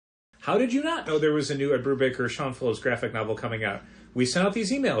How did you not know there was a new Ed Brubaker, Sean Phillips graphic novel coming out? We sent out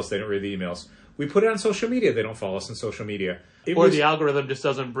these emails. They don't read the emails. We put it on social media. They don't follow us on social media. The algorithm just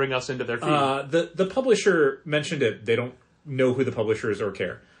doesn't bring us into their feed. The publisher mentioned it. They don't know who the publisher is or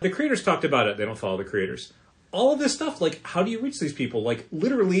care. The creators talked about it. They don't follow the creators. All of this stuff, like, how do you reach these people? Like,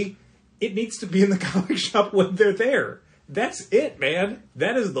 literally, it needs to be in the comic shop when they're there. That's it, man.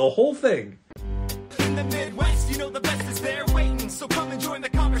 That is the whole thing. In the Midwest, you know the best is there waiting, so come and join the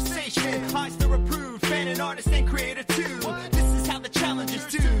conversation. Eyes the approved, fan and artist and creator too. This is how the challenges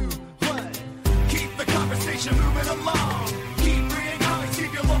do. What? Keep the conversation moving along. Keep reading comics,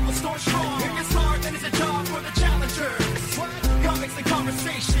 keep your local store strong. It gets hard, then it's a job for the challengers. What? Comics and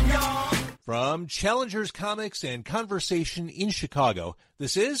conversation, y'all. From Challengers Comics and Conversation in Chicago,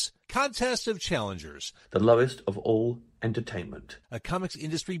 this is Contest of Challengers, the lowest of all entertainment. A comics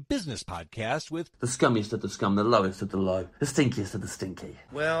industry business podcast with the scummiest of the scum, the lowest of the low, the stinkiest of the stinky.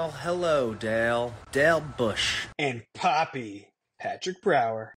 Well, hello, Dale. Dale Bush. And Poppy, Patrick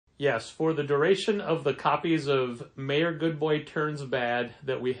Brower. Yes, for the duration of the copies of Mayor Goodboy Turns Bad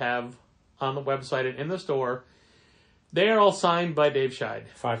that we have on the website and in the store, they are all signed by Dave Scheid.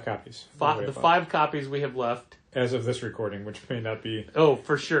 5 copies. The 5 copies we have left. As of this recording, which may not be... Oh,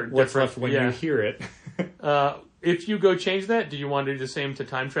 for sure. What's left when you hear it. If you go change that, do you want to do the same to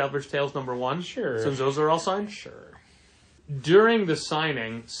Time Traveler's Tales #1? Sure. Since those are all signed? Sure. During the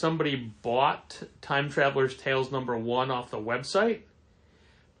signing, somebody bought Time Traveler's Tales #1 off the website,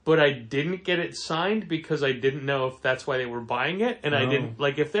 but I didn't get it signed because I didn't know if that's why they were buying it, and I didn't...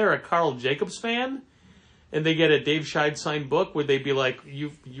 Like, if they're a Carl Jacobs fan... and they get a Dave Scheid signed book, would they be like,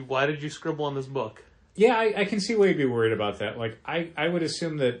 why did you scribble on this book? Yeah, I can see why you'd be worried about that. Like, I would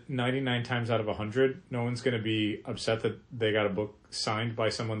assume that 99 times out of 100, no one's going to be upset that they got a book signed by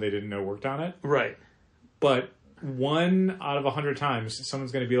someone they didn't know worked on it. Right. But 1 out of 100 times,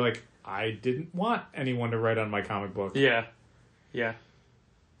 someone's going to be like, I didn't want anyone to write on my comic book. Yeah. Yeah.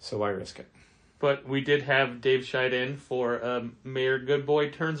 So why risk it? But we did have Dave Scheid in for Mayor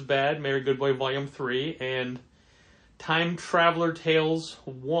Goodboy Turns Bad, Mayor Goodboy Volume 3, and Time Traveler Tales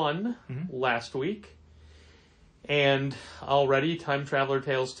 1 last week. And already Time Traveler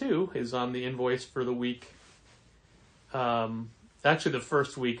Tales 2 is on the invoice for the week. Actually, the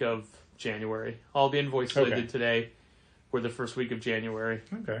first week of January. All the invoices I did today were the first week of January.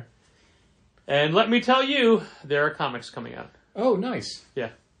 Okay. And let me tell you, there are comics coming out. Oh, nice. Yeah.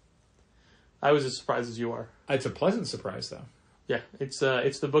 I was as surprised as you are. It's a pleasant surprise, though. Yeah, it's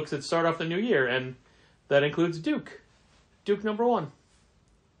the books that start off the new year, and that includes Duke. Duke #1.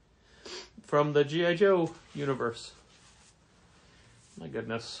 From the G.I. Joe universe. My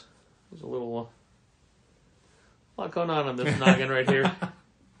goodness. There's a lot going on this noggin right here.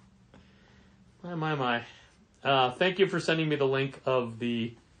 My. Thank you for sending me the link of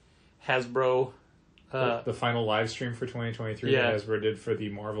the Hasbro... the final live stream for 2023 that Hasbro did for the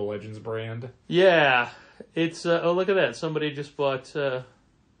Marvel Legends brand. Yeah. It's, oh, look at that. Somebody just bought,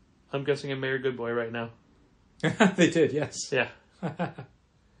 I'm guessing a Mayor Goodboy right now. They did, yes. Yeah.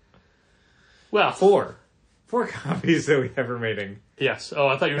 Well. 4 copies that we have remaining. Yes. Oh,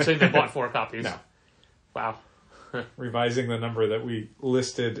 I thought you were saying they bought 4 copies. No. Wow. Revising the number that we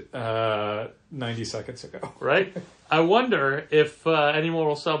listed 90 seconds ago. Right? I wonder if any more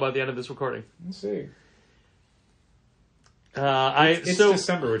will sell by the end of this recording. Let's see. It's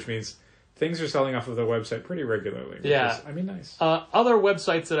December, which means things are selling off of the website pretty regularly. Yeah. Is, nice. Other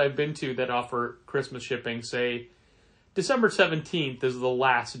websites that I've been to that offer Christmas shipping say December 17th is the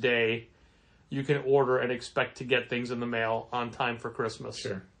last day you can order and expect to get things in the mail on time for Christmas.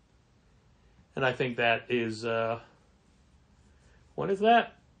 Sure. And I think that is, when is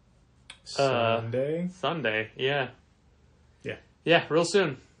that? Sunday? Sunday, yeah. Yeah. Yeah, real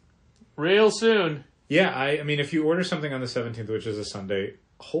soon. Real soon. Yeah, I mean, if you order something on the 17th, which is a Sunday,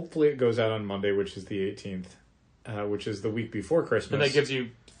 hopefully it goes out on Monday, which is the 18th, which is the week before Christmas. And that gives you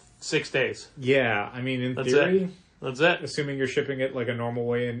 6 days. Yeah, I mean, in That's theory... it. That's it. Assuming you're shipping it like a normal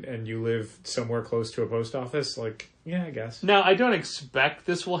way and you live somewhere close to a post office, like, yeah, I guess. Now, I don't expect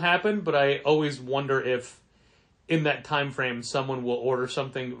this will happen, but I always wonder if in that time frame someone will order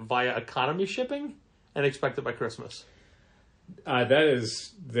something via economy shipping and expect it by Christmas. That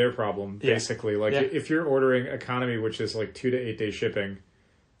is their problem, basically. Like, if you're ordering economy, which is like 2 to 8 day shipping,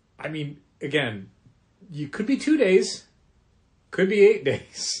 I mean, again, you could be 2 days, could be 8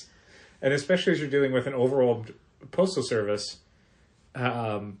 days. And especially as you're dealing with an overall postal service,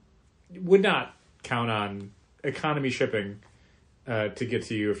 would not count on economy shipping to get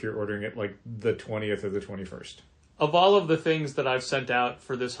to you if you're ordering it like the 20th or the 21st. Of all of the things that I've sent out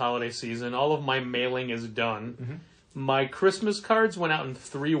for this holiday season, all of my mailing is done. My Christmas cards went out in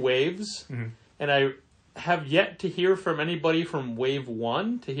 3 waves, and I have yet to hear from anybody from wave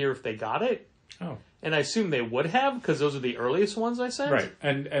 1 to hear if they got it. Oh. And I assume they would have, because those are the earliest ones I sent. Right.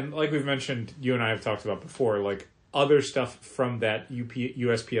 And like we've mentioned, you and I have talked about before, like, other stuff from that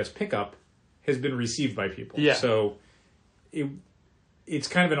USPS pickup has been received by people. Yeah. So it's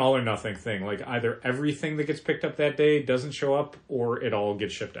kind of an all or nothing thing. Like, either everything that gets picked up that day doesn't show up, or it all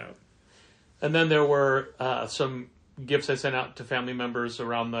gets shipped out. And then there were some gifts I sent out to family members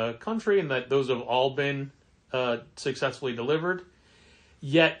around the country, and that those have all been successfully delivered.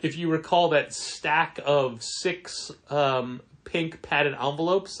 Yet, if you recall that stack of 6 pink padded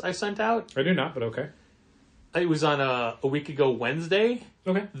envelopes I sent out, I do not, but okay. it was on a week ago Wednesday.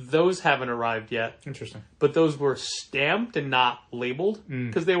 Okay. Those haven't arrived yet. Interesting. But those were stamped and not labeled,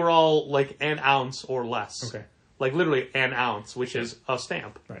 because they were all like an ounce or less. Okay. Like literally an ounce, which is a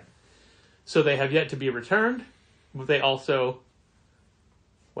stamp. Right. So they have yet to be returned. But they also,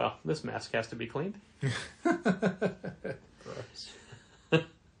 well, this mask has to be cleaned.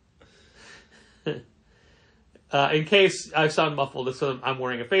 In case I sound muffled, so I'm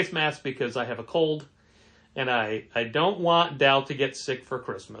wearing a face mask because I have a cold, and I don't want Dal to get sick for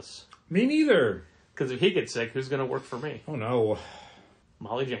Christmas. Me neither. Because if he gets sick, who's going to work for me? Oh, no.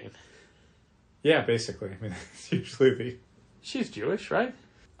 Molly Jane. Yeah, basically. I mean, that's usually She's Jewish, right?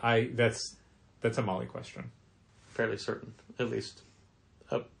 That's a Molly question. Fairly certain. At least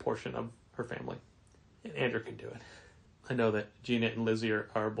a portion of her family. And Andrew can do it. I know that Gina and Lizzie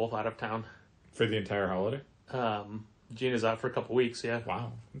are both out of town. For the entire holiday? Gina's out for a couple weeks, yeah.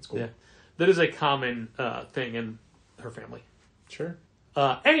 Wow, that's cool. Yeah. That is a common thing in her family. Sure.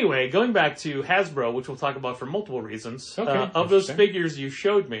 Anyway, going back to Hasbro, which we'll talk about for multiple reasons. Okay, of those figures you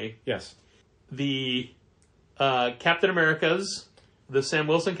showed me, yes, the Captain Americas, the Sam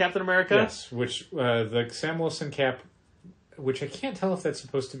Wilson Captain America. yes, which the Sam Wilson cap, which I can't tell if that's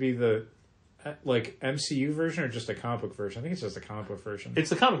supposed to be the like MCU version or just a comic book version. I think it's just a comic book version. It's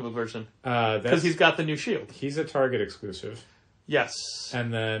the comic book version because he's got the new shield. He's a Target exclusive. Yes,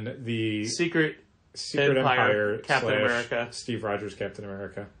 And then the Secret Empire Captain America, Steve Rogers Captain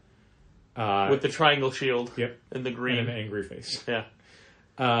America, with the triangle shield. Yep, and the green and an angry face. Yeah,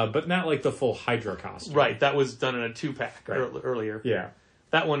 but not like the full Hydra costume. right. That was done in a 2-pack Right. earlier. Yeah,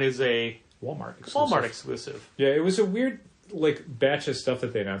 that one is a Walmart exclusive. Yeah, it was a weird like batch of stuff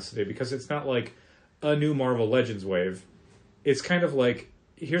that they announced today because it's not like a new Marvel Legends wave. It's kind of like,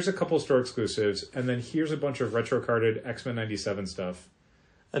 here's a couple store exclusives, and then here's a bunch of retro carded X-Men 97 stuff.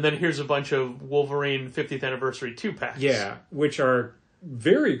 And then here's a bunch of Wolverine 50th anniversary 2-packs. Yeah, which are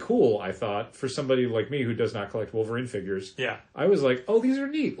very cool, I thought, for somebody like me who does not collect Wolverine figures. Yeah. I was like, oh, these are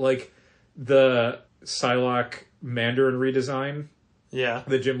neat. Like the Psylocke Mandarin redesign Yeah.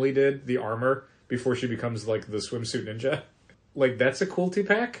 that Jim Lee did, the armor, before she becomes like the swimsuit ninja. Like, that's a cool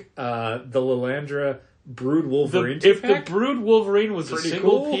 2-pack. The Lilandra Brood Wolverine 2-pack. If the Brood Wolverine was Pretty a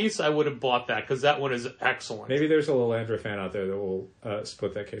single cool. piece, I would have bought that, because that one is excellent. Maybe there's a Lilandra fan out there that will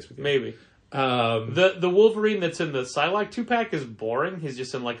split that case with you. Maybe. The Wolverine that's in the Psylocke 2-pack is boring. He's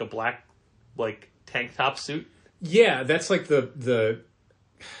just in like a black like tank top suit. Yeah, that's like the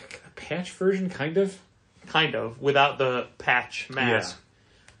patch version, kind of. Without the patch mask. Yeah.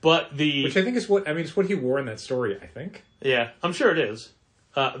 But Which I think is it's what he wore in that story, I think. Yeah, I'm sure it is.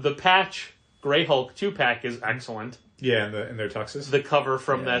 The patch Grey Hulk 2-pack is excellent. Yeah, in their tuxes. The cover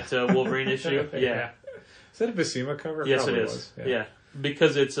from that Wolverine issue. Yeah. Is that a Basima cover? Yes, Probably it is. Was. Yeah.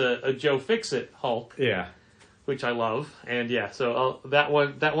 Because it's a Joe Fixit Hulk. Yeah. Which I love. And yeah, so that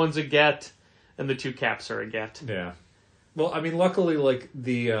one's a get, and the 2 caps are a get. Yeah. Well, luckily, like,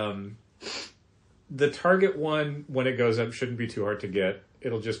 the Target one, when it goes up, shouldn't be too hard to get.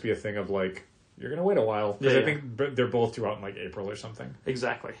 It'll just be a thing of, like, you're going to wait a while. Because I think they're both due out in, like, April or something.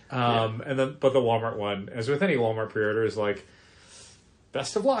 Exactly. But the Walmart one, as with any Walmart pre-order, is like,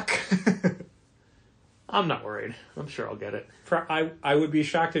 best of luck. I'm not worried. I'm sure I'll get it. I would be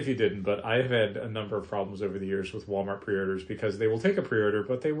shocked if you didn't, but I've had a number of problems over the years with Walmart pre-orders because they will take a pre-order,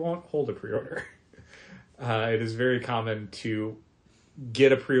 but they won't hold a pre-order. It is very common to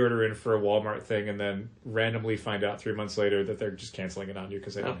get a pre-order in for a Walmart thing and then randomly find out 3 months later that they're just canceling it on you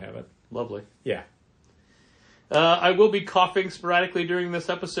because they don't have it. Lovely. Yeah. I will be coughing sporadically during this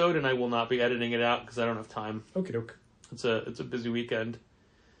episode, and I will not be editing it out because I don't have time. Okie doke. It's a busy weekend.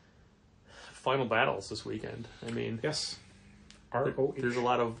 Final battles this weekend. Yes. There's a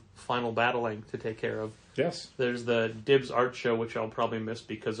lot of final battling to take care of. Yes. There's the Dibs art show, which I'll probably miss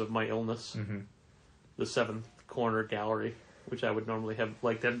because of my illness. Mm-hmm. The 7th Corner Gallery, which I would normally have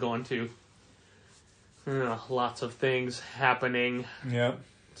liked to have gone to. Lots of things happening. Yeah.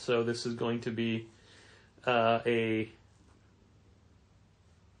 So this is going to be a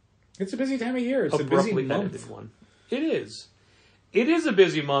It's a busy time of year. It's a busy abruptly month. edited one. It is. It is a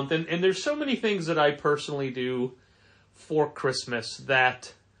busy month, and there's so many things that I personally do for Christmas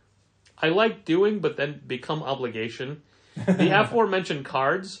that I like doing, but then become obligation. The aforementioned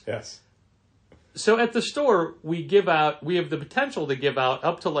cards. Yes. So at the store, we have the potential to give out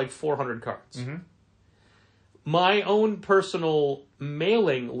up to like 400 cards. Mm-hmm. My own personal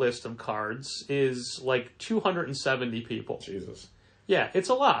mailing list of cards is like 270 people. Jesus. Yeah, it's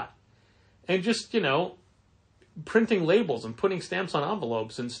a lot. And just, printing labels and putting stamps on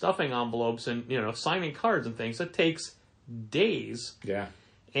envelopes and stuffing envelopes and, signing cards and things, that takes days. Yeah.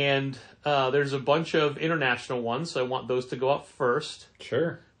 And there's a bunch of international ones, so I want those to go up first.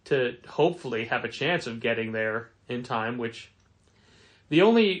 Sure. To hopefully have a chance of getting there in time, which the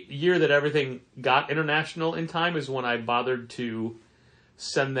only year that everything got international in time is when I bothered to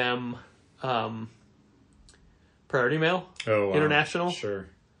send them priority mail international. Sure.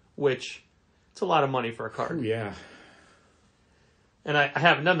 Which it's a lot of money for a card. Oh, yeah. And I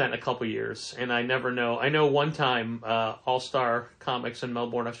haven't done that in a couple years, and I never know. I know one time All Star Comics in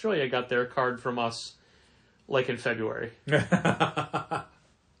Melbourne, Australia got their card from us like in February.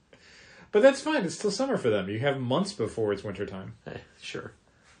 But that's fine. It's still summer for them. You have months before it's wintertime. Sure.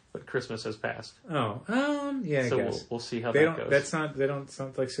 But Christmas has passed. Oh, yeah, So I guess. we'll see how They that don't, goes. they don't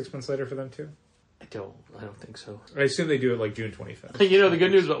sound like 6 months later for them too? I don't think so. I assume they do it like June 25th. The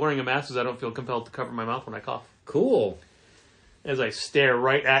good news about wearing a mask is I don't feel compelled to cover my mouth when I cough. Cool. As I stare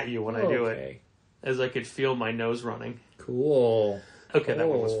right at you when I do it. Okay. As I could feel my nose running. Cool. Okay, that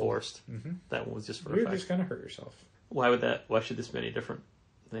one was Cool. forced. Mm-hmm. That one was just for You're effect. just going to hurt yourself. Why should this be any different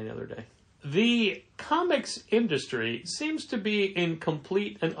than any other day? The comics industry seems to be in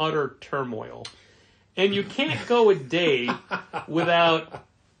complete and utter turmoil. And you can't go a day without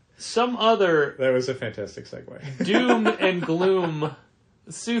some other That was a fantastic segue. doom and gloom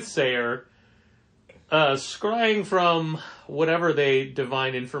soothsayer scrying from whatever they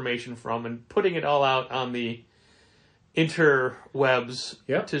divine information from and putting it all out on the interwebs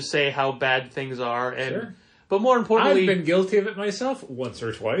Yep. to say how bad things are. And Sure. But more importantly, I've been guilty of it myself once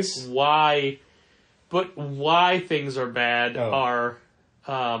or twice. why things are bad Oh. are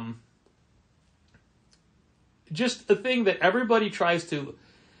just the thing that everybody tries to.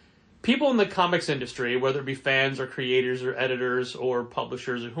 People in the comics industry, whether it be fans or creators or editors or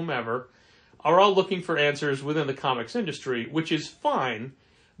publishers or whomever, are all looking for answers within the comics industry, which is fine.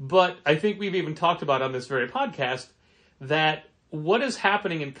 But I think we've even talked about on this very podcast that what is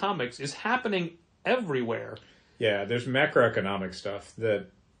happening in comics is happening everywhere. Yeah, there's macroeconomic stuff that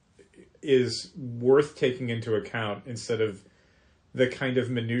is worth taking into account instead of the kind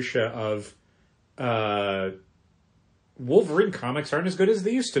of minutia of Wolverine comics aren't as good as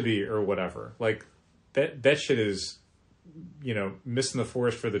they used to be or whatever. Like that shit is, missing the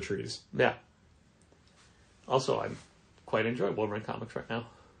forest for the trees. Yeah. Also, I quite enjoy Wolverine comics right now.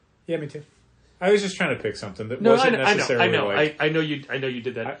 Yeah, me too. I was just trying to pick something that No, wasn't I know. necessarily like... I know you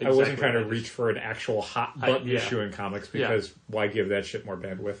did that. I exactly wasn't trying to right. reach for an actual hot button yeah. issue in comics because why give that shit more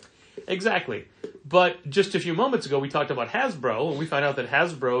bandwidth? Exactly. But just a few moments ago, we talked about Hasbro, and we found out that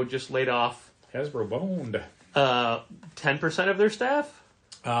Hasbro just laid off Hasbro boned. 10% of their staff.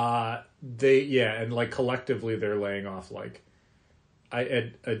 And like collectively they're laying off like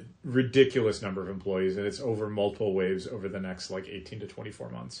a ridiculous number of employees, and it's over multiple waves over the next like 18 to 24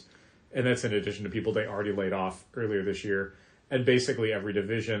 months. And that's in addition to people they already laid off earlier this year. And basically every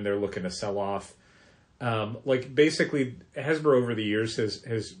division they're looking to sell off. Basically Hasbro over the years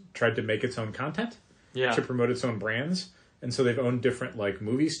has tried to make its own content to promote its own brands. And so they've owned different like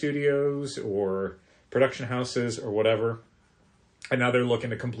movie studios or production houses or whatever. And now they're looking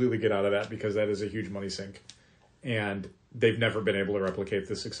to completely get out of that because that is a huge money sink. And they've never been able to replicate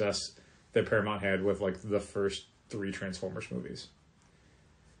the success that Paramount had with like the first 3 Transformers movies.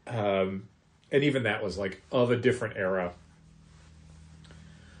 And even that was like of a different era.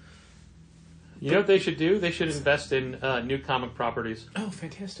 You know what they should do? They should invest in new comic properties. Oh,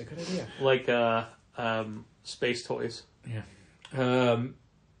 fantastic. Good idea. Like space toys. Yeah.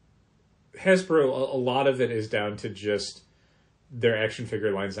 Hasbro, a lot of it is down to just their action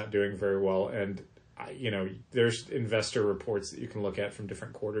figure line's not doing very well. And, there's investor reports that you can look at from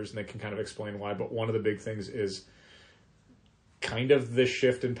different quarters and they can kind of explain why. But one of the big things is kind of the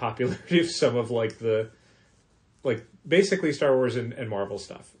shift in popularity of some of basically Star Wars and Marvel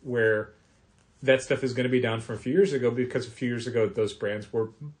stuff, where that stuff is going to be down from a few years ago because a few years ago those brands were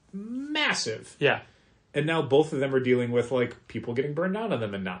massive. Yeah. And now both of them are dealing with like people getting burned out on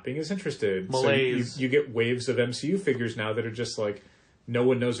them and not being as interested. Malaise. So you get waves of MCU figures now that are just like no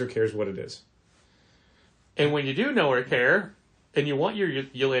one knows or cares what it is. And when you do know or care, and you want your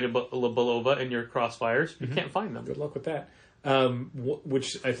Yelena Belova and your Crossfires, you can't find them. Good luck with that.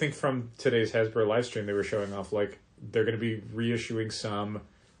 Which I think from today's Hasbro live stream, they were showing off, like, they're going to be reissuing some,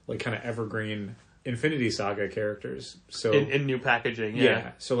 like, kind of evergreen Infinity Saga characters. So in new packaging,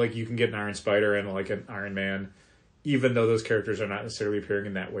 yeah. So, like, you can get an Iron Spider and, like, an Iron Man, even though those characters are not necessarily appearing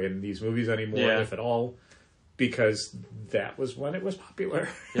in that way in these movies anymore, if at all, because that was when it was popular.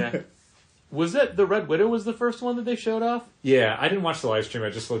 Yeah. Was it the Red Widow was the first one that they showed off? Yeah, I didn't watch the live stream. I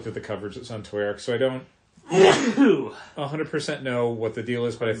just looked at the coverage that's on Toy Arc, so I don't 100% know what the deal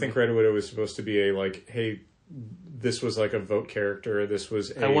is, but I think Red Widow was supposed to be a, like, hey, this was like a vote character. This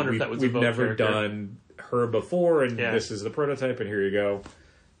was I wonder if that was a vote we've never character. done her before, and this is the prototype, and here you go.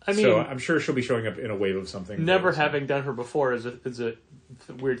 I mean, so I'm sure she'll be showing up in a wave of something. Never having done her before is a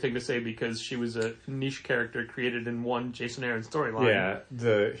weird thing to say because she was a niche character created in one Jason Aaron storyline. Yeah,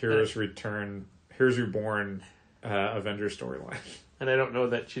 the Heroes Return, Heroes Reborn Avengers storyline. And I don't know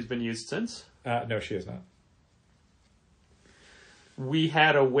that she's been used since. No, she has not. We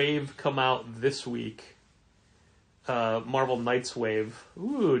had a wave come out this week. Marvel Knights wave.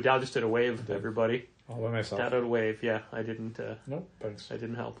 Ooh, Dow just did a wave, everybody. All by myself. Dow did a wave, yeah. I didn't... nope, thanks. I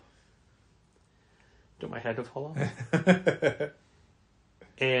didn't help. Don't my head to fall off?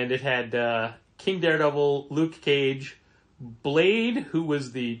 And it had King Daredevil, Luke Cage, Blade, who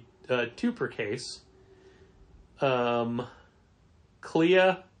was the Tupper case, Clea...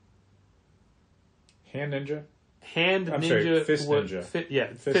 Hand Ninja? Hand I'm Ninja... sorry, Fist Ninja.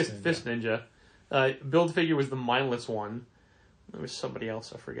 Fist Ninja. Build-A-Figure was the mindless one. There was somebody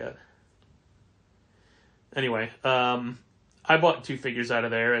else, I forget. Anyway, I bought 2 figures out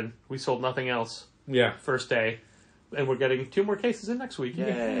of there, and we sold nothing else. Yeah. First day. And we're getting 2 more cases in next week.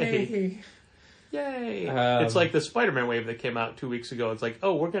 Yay! Yay! It's like the Spider-Man wave that came out 2 weeks ago. It's like,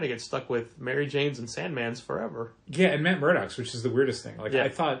 oh, we're going to get stuck with Mary Janes and Sandmans forever. Yeah, and Matt Murdock's, which is the weirdest thing. Like, I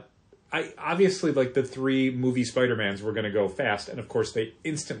thought... obviously, like, the 3 movie Spider-Mans were going to go fast, and of course they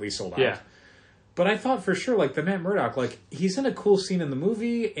instantly sold out. Yeah. But I thought for sure, like, the Matt Murdock, like, he's in a cool scene in the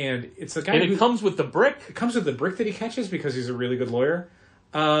movie, and it's the guy and it comes with the brick. It comes with the brick that he catches because he's a really good lawyer.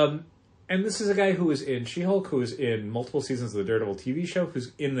 And this is a guy who was in She-Hulk, who was in multiple seasons of the Daredevil TV show,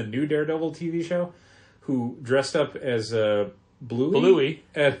 who's in the new Daredevil TV show, who dressed up as Bluey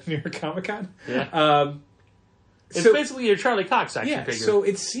at New York Comic Con. Yeah. It's basically your Charlie Cox action figure. So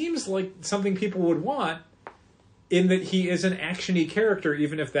it seems like something people would want, in that he is an action-y character,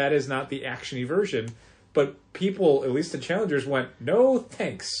 even if that is not the action-y version. But people, at least the challengers, went, no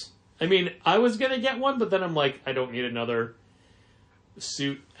thanks. I mean, I was going to get one, but then I'm like, I don't need another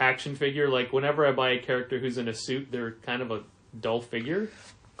suit action figure. Like, whenever I buy a character who's in a suit, they're kind of a dull figure.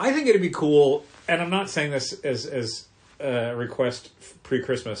 I think it'd be cool, and I'm not saying this as a request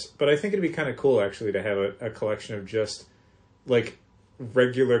pre-Christmas, but I think it'd be kind of cool, actually, to have a collection of just, like,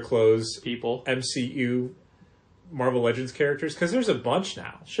 regular clothes people, MCU Marvel Legends characters, because there's a bunch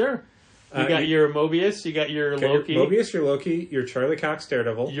now. Sure. You got your Mobius, you got your Loki. Mobius, your Loki, your Charlie Cox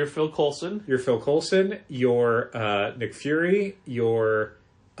Daredevil. Your Phil Coulson. Your Phil Coulson, your Nick Fury, your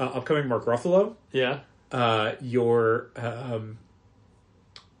upcoming Mark Ruffalo. Yeah. Your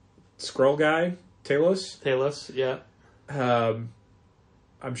Skrull guy, Talos. Talos, yeah.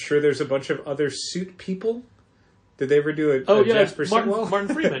 I'm sure there's a bunch of other suit people. Did they ever do a Jasper Sitwell?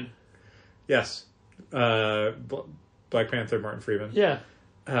 Martin Freeman. Yes. Black Panther, Martin Freeman. Yeah.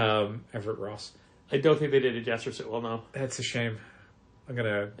 Everett Ross. I don't think they did a Jasper Sitwell, no. That's a shame.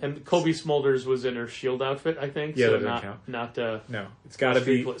 And Kobe Smulders was in her shield outfit, I think. Yeah, so that doesn't count. No, it's got to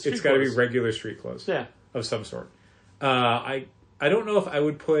be. It's got to be regular street clothes. Yeah, of some sort. I don't know if I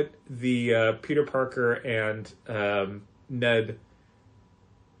would put the Peter Parker and Ned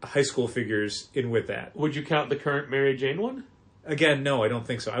high school figures in with that. Would you count the current Mary Jane one? Again, no, I don't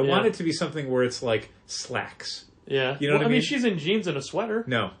think so. I want it to be something where it's like slacks. Yeah, you know what I mean? She's in jeans and a sweater.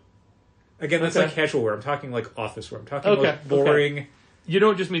 No, again, that's like casual wear. I'm talking like office wear. I'm talking like boring. Okay. You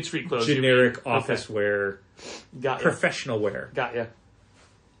don't just mean street clothes. Generic office wear. Got ya. Professional wear. Got ya.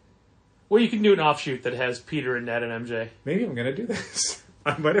 Well, you can do an offshoot that has Peter and Ned and MJ. Maybe I'm going to do this.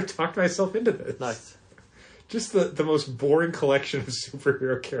 I might have talked myself into this. Nice. Just the most boring collection of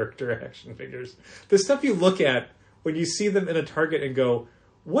superhero character action figures. The stuff you look at when you see them in a Target and go,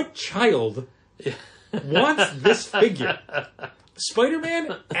 what child wants this figure?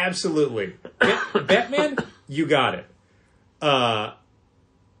 Spider-Man? Absolutely. Batman? You got it.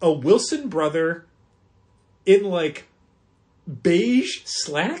 A Wilson brother in, like, beige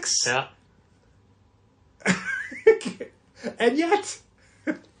slacks? Yeah. And yet...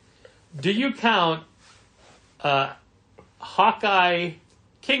 Do you count Hawkeye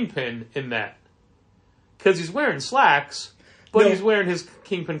Kingpin in that? because he's wearing slacks, but No. he's wearing his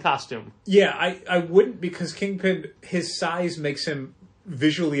Kingpin costume. Yeah, I wouldn't, because Kingpin, his size makes him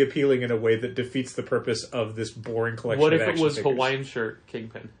visually appealing in a way that defeats the purpose of this boring collection What of if it action was figures. Hawaiian shirt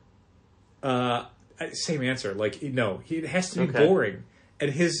Kingpin? Same answer. Like, no, it has to be Okay. boring.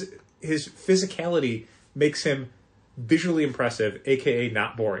 And his physicality makes him visually impressive, aka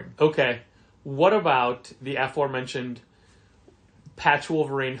not boring. Okay. What about the aforementioned Patch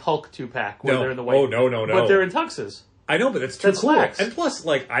Wolverine Hulk 2-pack where No. they're in the white? Oh, no. But they're in tuxes. I know, but that's too That's cool. slacks. And plus,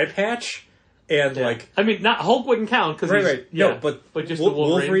 like, eye patch and, Yeah. like... I mean, not Hulk wouldn't count because Right. Yeah, No, but just the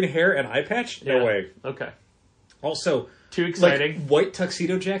Wolverine. hair and eye patch? No Yeah. way. Okay. Also... Too exciting. Like, white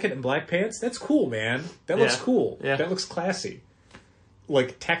tuxedo jacket and black pants? That's cool, man. That looks Yeah. cool. Yeah. That looks classy.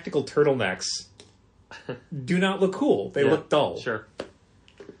 Like, tactical turtlenecks do not look cool. They Yeah, look dull. Sure.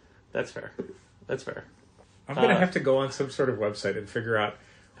 That's fair. That's fair. I'm going to have to go on some sort of website and figure out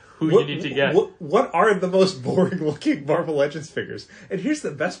Who you need to get. What are the most boring-looking Marvel Legends figures? And here's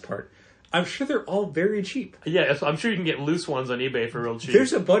the best part. I'm sure they're all very cheap. Yeah, so I'm sure you can get loose ones on eBay for real cheap.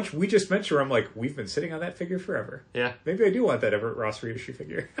 There's a bunch we just mentioned where I'm like, we've been sitting on that figure forever. Yeah. Maybe I do want that Everett Ross reissue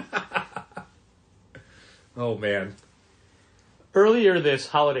figure. Oh, man. Earlier this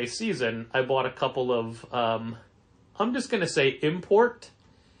holiday season, I bought a couple of, I'm just going to say import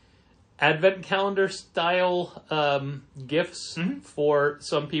advent calendar style gifts for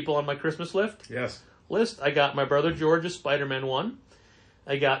some people on my Christmas Yes. list. I got my brother George's Spider-Man one.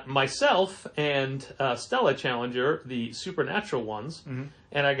 I got myself and Stella Challenger, the Supernatural ones.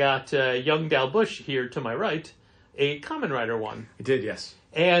 And I got young Dal Bush here to my right, a Kamen Rider one. I did, yes.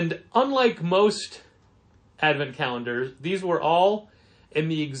 And unlike most advent calendars, these were all in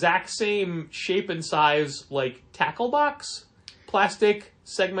the exact same shape and size, like tackle box, plastic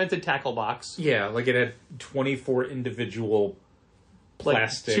segmented tackle box, Yeah, like it had 24 individual like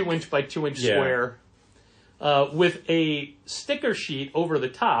plastic. 2-inch by 2-inch Yeah. square, with a sticker sheet over the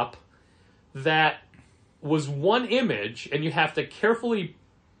top that was one image, and you have to carefully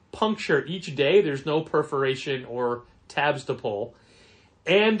puncture each day. There's no perforation or tabs to pull.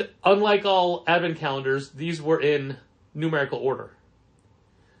 And unlike all advent calendars, these were in numerical order.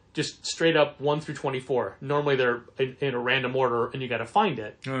 Just straight up 1 through 24. Normally they're in a random order and you got to find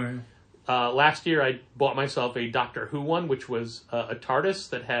it. Oh, yeah. Last year I bought myself a Doctor Who one, which was a TARDIS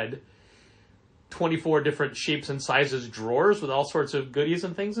that had 24 different shapes and sizes drawers with all sorts of goodies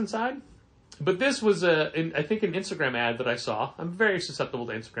and things inside. But this was, I think, an Instagram ad that I saw. I'm very susceptible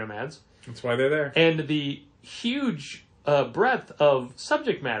to Instagram ads. That's why they're there. And the huge breadth of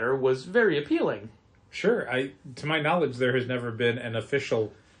subject matter was very appealing. Sure. To my knowledge, there has never been an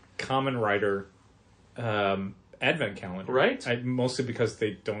official Kamen Rider advent calendar. Right. Mostly because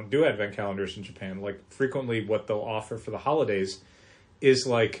they don't do advent calendars in Japan. Like, frequently what they'll offer for the holidays is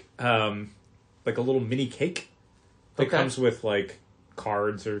like a little mini cake that Okay. comes with, like,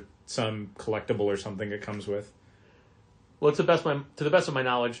 cards or some collectible or something it comes with. Well, to the best of my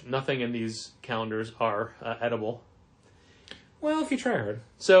knowledge, nothing in these calendars are edible. Well, if you try hard.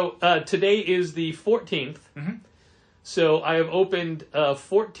 So today is the 14th. So I have opened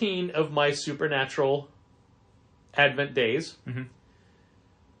 14 of my Supernatural Advent days.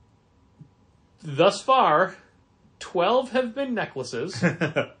 Thus far, 12 have been necklaces.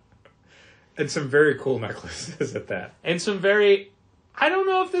 And some very cool necklaces at that. And some very... I don't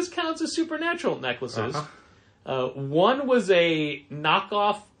know if this counts as Supernatural necklaces. One was a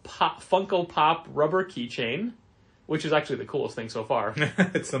knockoff Funko Pop rubber keychain, which is actually the coolest thing so far.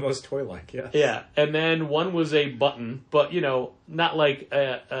 It's the most toy-like, yeah. Yeah, and then one was a button, but, not like...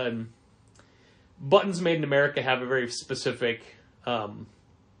 buttons made in America have a very specific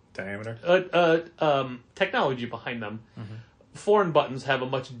Diameter. technology behind them. Foreign buttons have a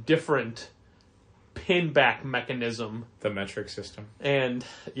much different pin-back mechanism. The metric system. And,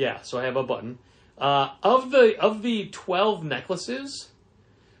 yeah, so I have a button. Of the 12 necklaces,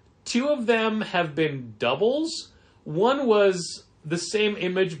 2 of them have been doubles. One was the same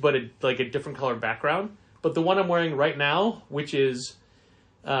image, but a different color background. But the one I'm wearing right now, which is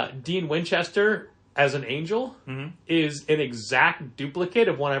Dean Winchester as an angel, is an exact duplicate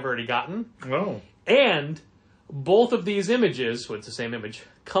of one I've already gotten. Oh. And both of these images, it's the same image,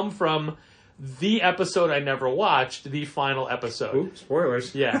 come from the episode I never watched, the final episode. Ooh,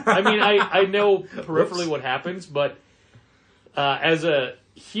 spoilers. Yeah, I mean, I know peripherally what happens, but as a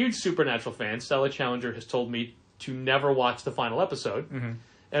huge Supernatural fan, Stella Challenger has told me to never watch the final episode,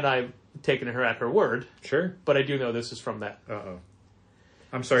 and I've taken her at her word. Sure. But I do know this is from that. Uh-oh.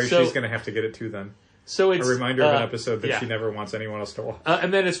 I'm sorry, So- she's going to have to get it too then. So it's A reminder of an episode that yeah. she never wants anyone else to watch.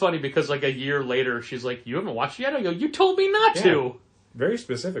 And then it's funny because like a year later, she's like, "You haven't watched it yet?" I go, "You told me not to." Very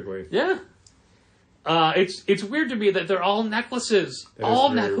specifically. Yeah. It's weird to me that they're all necklaces. All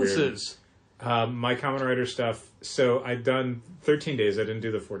necklaces. My Kamen Rider stuff. So I've done 13 days. I didn't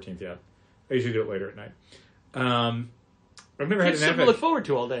do the 14th yet. I usually do it later at night. I've never had an advent to look forward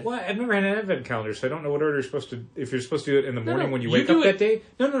to all day. Well, I've never had an advent calendar, so I don't know what order you're supposed to. If you're supposed to do it in the morning when you wake up that day.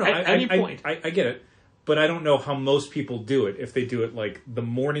 No. At any point. I get it, but I don't know how most people do it. If they do it like the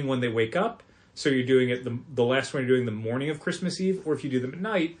morning when they wake up, so you're doing it the last one you're doing the morning of Christmas Eve, or if you do them at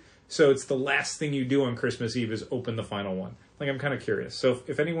night, so it's the last thing you do on Christmas Eve is open the final one. Like, I'm kind of curious. So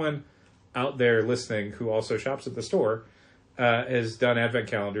if anyone out there listening who also shops at the store has done advent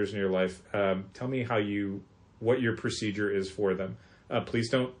calendars in your life, tell me what your procedure is for them. Please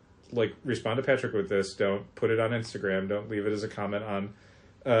don't respond to Patrick with this. Don't put it on Instagram. Don't leave it as a comment on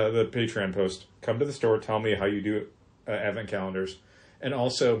the Patreon post. Come to the store. Tell me how you do advent calendars. And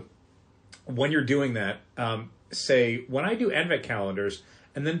also, when you're doing that, say, when I do advent calendars,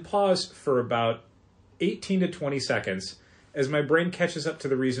 and then pause for about 18 to 20 seconds as my brain catches up to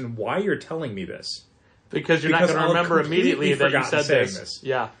the reason why you're telling me this. Because you're not going to remember immediately that you said this.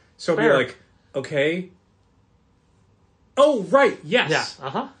 Yeah. So I'll be like, okay. Oh, right. Yes.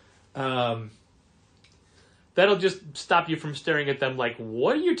 Yeah. That'll just stop you from staring at them like,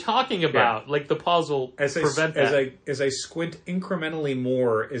 what are you talking about? Yeah. Like, the pause will prevent that. As I squint incrementally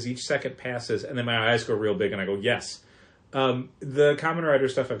more as each second passes, and then my eyes go real big, and I go, yes. The Kamen Rider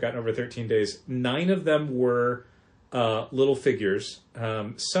stuff I've gotten over 13 days, 9 of them were little figures.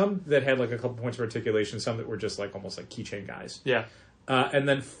 Some that had like a couple points of articulation, some that were just like almost like keychain guys. Yeah. And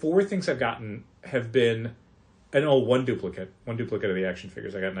then 4 things I've gotten have been... And one duplicate of the action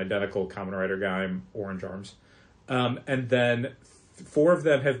figures. I got an identical Kamen Rider guy, orange arms. And then 4 of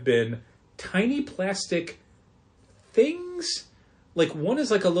them have been tiny plastic things. Like, one is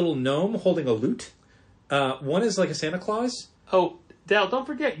like a little gnome holding a lute. One is like a Santa Claus. Oh, Dal, don't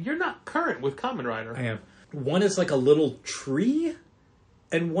forget, you're not current with Kamen Rider. I am. One is like a little tree.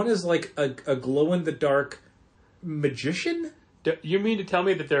 And one is like a glow-in-the-dark magician. You mean to tell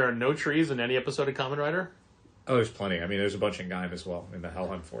me that there are no trees in any episode of Kamen Rider? Oh, there's plenty. I mean, there's a bunch in Gaim as well, in the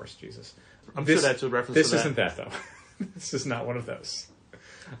Hellhunt Forest, Jesus. I'm sure that's a reference to that. This isn't that, though. This is not one of those.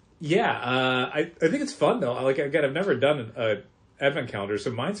 Yeah, I think it's fun, though. Again, I've never done an advent calendar,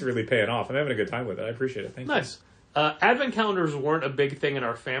 so mine's really paying off. I'm having a good time with it. I appreciate it. Thank you. Nice. Advent calendars weren't a big thing in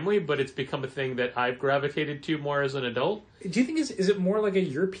our family, but it's become a thing that I've gravitated to more as an adult. Do you think is it more like a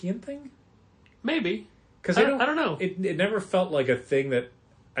European thing? Maybe. Because I don't know. It never felt like a thing that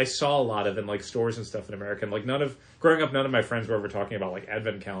I saw a lot of in like stores and stuff in America. And, like, growing up, none of my friends were ever talking about like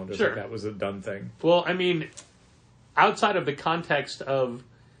advent calendars. Sure. Like that was a done thing. Well, I mean, outside of the context of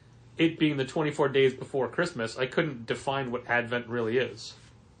it being the 24 days before Christmas, I couldn't define what Advent really is.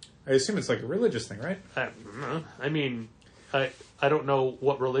 I assume it's like a religious thing, right? I mean, I don't know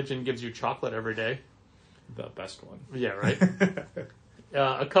what religion gives you chocolate every day. The best one. Yeah, right?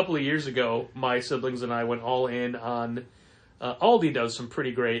 A couple of years ago, my siblings and I went all in on... Aldi does some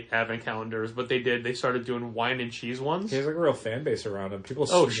pretty great advent calendars, but they started doing wine and cheese ones. There's like a real fan base around them. People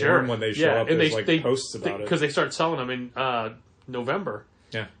swarm when they show up. And there's like posts about it. Because they start selling them in November.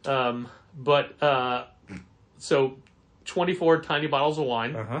 Yeah. So 24 tiny bottles of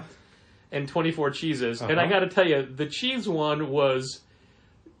wine and 24 cheeses. And I got to tell you, the cheese one was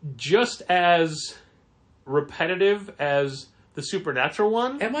just as repetitive as the Supernatural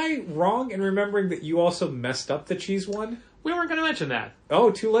one. Am I wrong in remembering that you also messed up the cheese one? We weren't going to mention that. Oh,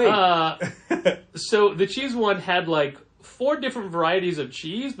 too late. So the cheese one had like 4 different varieties of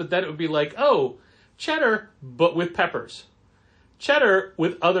cheese, but then it would be like, oh, cheddar, but with peppers. Cheddar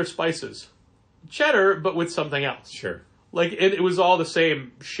with other spices. Cheddar, but with something else. Sure. Like, it was all the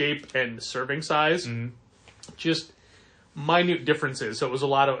same shape and serving size. Mm-hmm. Just minute differences. So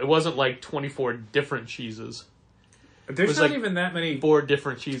it wasn't like 24 different cheeses. There's not even that many 4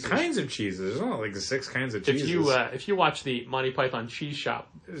 different cheeses. Kinds of cheeses. There's only like 6 kinds of cheeses. If you watch the Monty Python Cheese Shop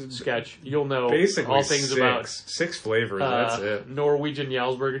sketch, you'll know basically all things about 6 flavors. That's it. Norwegian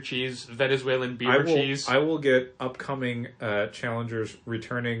Jarlsberger cheese, Venezuelan beaver cheese. I will get upcoming challengers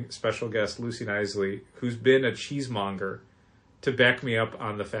returning special guest Lucy Knisley, who's been a cheesemonger, to back me up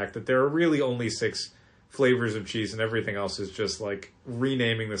on the fact that there are really only 6 flavors of cheese, and everything else is just like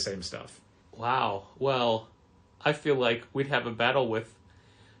renaming the same stuff. Wow. Well, I feel like we'd have a battle with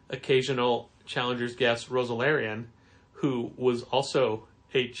occasional challengers guest Rosalarian, who was also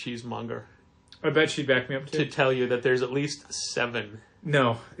a cheesemonger. I bet she'd back me up too. To tell you that there's at least 7.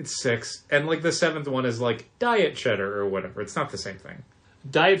 No, it's 6. And like the 7th one is like diet cheddar or whatever. It's not the same thing.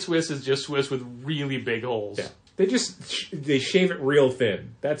 Diet Swiss is just Swiss with really big holes. Yeah. They shave it real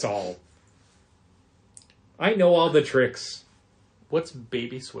thin. That's all. I know all the tricks. What's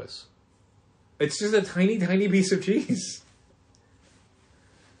baby Swiss? It's just a tiny, tiny piece of cheese.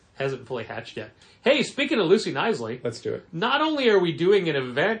 Hasn't fully hatched yet. Hey, speaking of Lucy Knisley, Let's do it. not only are we doing an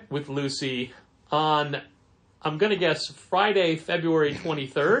event with Lucy on, I'm going to guess, Friday, February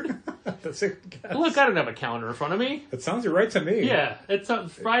 23rd. That's a good guess. Look, I don't have a calendar in front of me. That sounds right to me. Yeah, it's on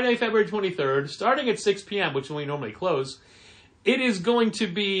Friday, February 23rd, starting at 6 p.m., which is when we normally close. It is going to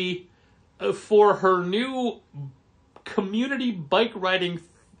be for her new community bike riding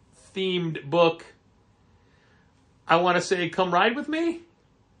themed book. I want to say, Come Ride With Me?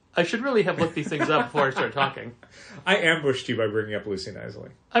 I should really have looked these things up before I start talking. I ambushed you by bringing up Lucy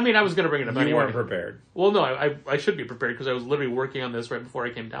Knisley. I mean, I was going to bring it up You anyway. weren't prepared. Well, no, I should be prepared because I was literally working on this right before I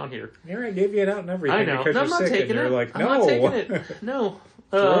came down here. Here, I gave you it out and everything. I know. Because No, I'm you're not sick taking and it. you're like, no. I'm not taking it. No.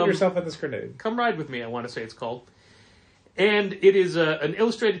 Throw yourself in this grenade. Come Ride With Me, I want to say it's called. And it is an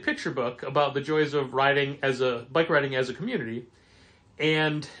illustrated picture book about the joys of bike riding as a community.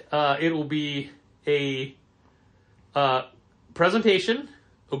 And it will be a presentation,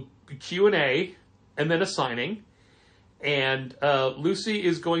 a Q&A, and then a signing. And Lucy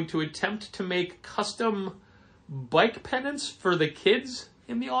is going to attempt to make custom bike pennants for the kids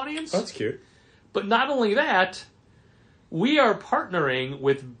in the audience. Oh, that's cute. But not only that, we are partnering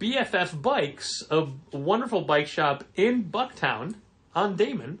with BFF Bikes, a wonderful bike shop in Bucktown on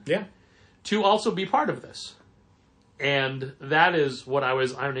Damon, Yeah. to also be part of this. And that is what I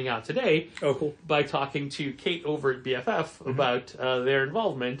was ironing out today Oh, cool. by talking to Kate over at BFF about their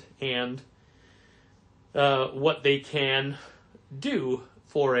involvement and what they can do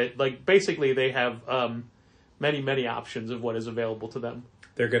for it. Like, basically, they have many, many options of what is available to them.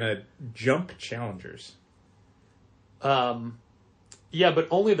 They're going to jump challengers. Yeah, but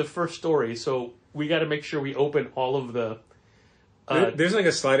only the first story, so we got to make sure we open all of the... There's like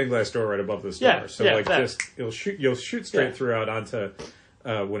a sliding glass door right above the store. Yeah, so yeah, like that. just you'll shoot straight Yeah. through out onto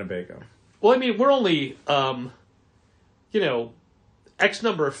Winnebago. Well, I mean, we're only, X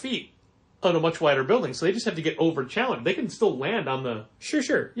number of feet on a much wider building, so they just have to get over challenge. They can still land on the...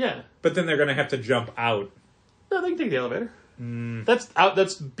 Sure. Yeah. But then they're going to have to jump out. No, they can take the elevator.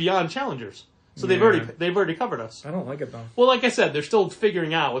 That's beyond challengers. So they've already covered us. I don't like it though. Well, like I said, they're still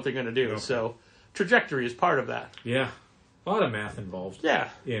figuring out what they're going to do. Okay. So trajectory is part of that. Yeah. A lot of math involved. Yeah.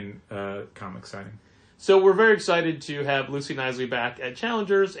 In comic signing. So we're very excited to have Lucy Knisley back at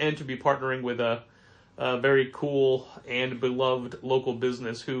Challengers and to be partnering with a very cool and beloved local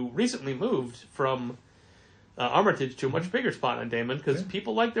business who recently moved from Armitage to a much bigger spot on Damon because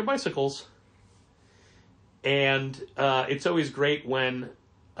people like their bicycles. And it's always great when,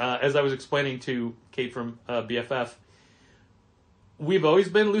 as I was explaining to Kate from BFF, we've always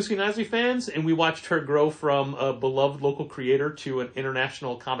been Lucy Knisley fans, and we watched her grow from a beloved local creator to an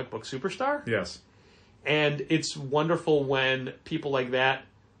international comic book superstar. Yes. And it's wonderful when people like that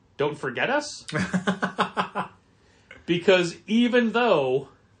don't forget us. Because even though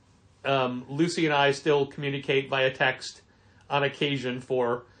Lucy and I still communicate via text on occasion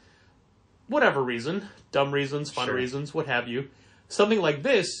for whatever reason, dumb reasons, fun reasons, what have you, something like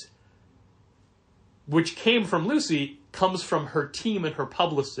this, which came from Lucy, comes from her team and her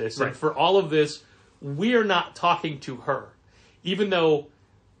publicist. Right. And for all of this, we're not talking to her. Even though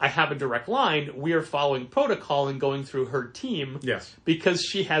I have a direct line, we are following protocol and going through her team. Yes. Because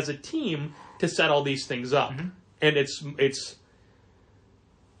she has a team to set all these things up. And it's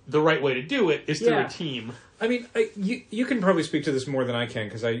the right way to do it is through a team. I mean, you can probably speak to this more than I can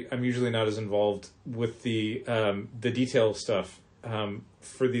because I'm usually not as involved with the detail stuff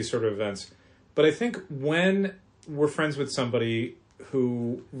for these sort of events. But I think when we're friends with somebody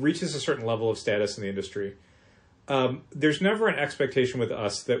who reaches a certain level of status in the industry, there's never an expectation with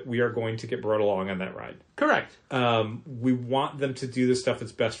us that we are going to get brought along on that ride. Correct. We want them to do the stuff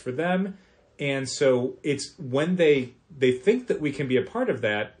that's best for them. And so it's when they think that we can be a part of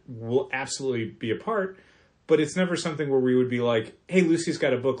that, we'll absolutely be a part. But it's never something where we would be like, hey, Lucy's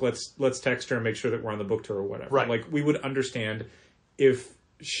got a book, let's text her and make sure that we're on the book tour or whatever. Right. Like, we would understand if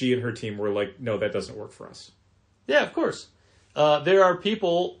she and her team were like, no, that doesn't work for us. Yeah, of course. There are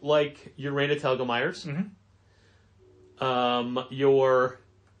people like your Raina Telgemeyers, your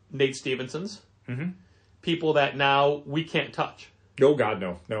Nate Stevensons, people that now we can't touch. Oh, God,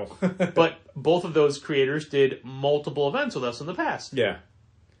 no. But both of those creators did multiple events with us in the past. Yeah.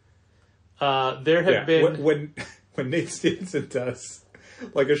 There have been... When Nate Stevenson does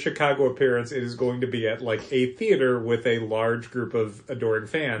like a Chicago appearance, it is going to be at like a theater with a large group of adoring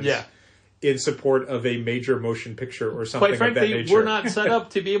fans. Yeah. In support of a major motion picture or something Quite frankly, of that nature. we're not set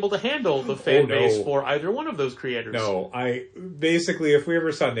up to be able to handle the fan base for either one of those creators. No, basically, if we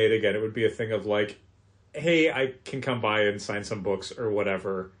ever saw Nate again, it would be a thing of like, hey, I can come by and sign some books or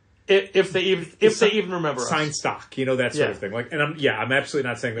whatever. If they even remember us. Sign stock, that sort of thing. Like, and I'm absolutely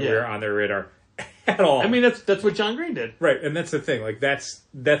not saying that we're on their radar at all. I mean, that's what John Green did. Right, and that's the thing. Like, that's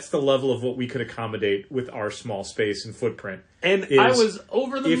the level of what we could accommodate with our small space and footprint. And I was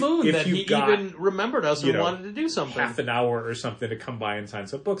over the moon that he even remembered us and wanted to do something. Half an hour or something to come by and sign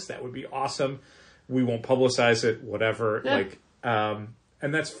some books. That would be awesome. We won't publicize it, whatever. Yeah. Like,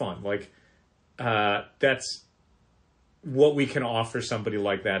 and that's fun. Like, that's what we can offer somebody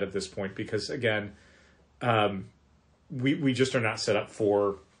like that at this point. Because again, we just are not set up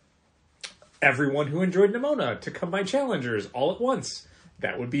for everyone who enjoyed Nimona to come by Challengers all at once.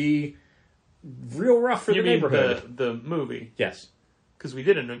 That would be real rough for the neighborhood. The movie? Yes. Because we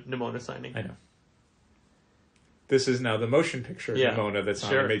did a Nimona signing. I know. This is now the motion picture Nimona that's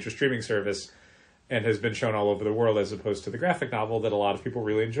on a major streaming service and has been shown all over the world as opposed to the graphic novel that a lot of people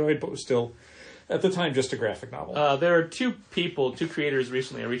really enjoyed, but was still, at the time, just a graphic novel. There are two creators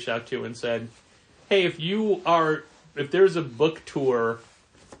recently I reached out to and said, hey, if there's a book tour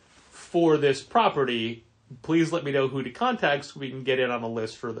for this property, please let me know who to contact so we can get in on a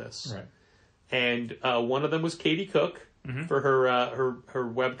list for this. Right. And one of them was Katie Cook for her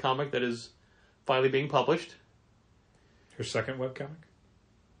webcomic that is finally being published. Her second webcomic?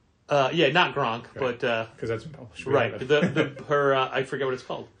 Not Gronk, right. But because that's been published. Right. Her I forget what it's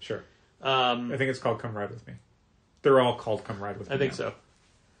called. Sure. I think it's called Come Ride With Me. They're all called Come Ride With Me. I think so.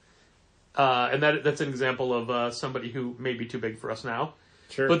 And that's an example of somebody who may be too big for us now.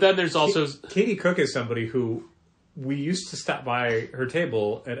 Sure. But then there's also... Katie Cook is somebody who we used to stop by her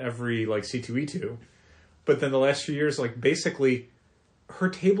table at every, C2E2. But then the last few years, basically, her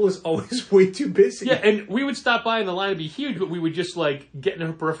table is always way too busy. Yeah, and we would stop by and the line would be huge, but we would just, get in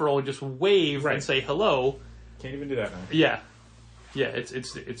her peripheral and just wave and say hello. Can't even do that now. Yeah. Yeah, it's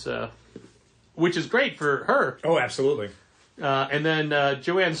which is great for her. Oh, absolutely. And then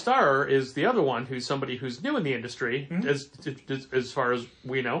Joanne Starr is the other one, who's somebody who's new in the industry, as far as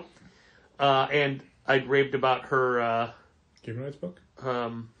we know. And I raved about her... Humanoids book?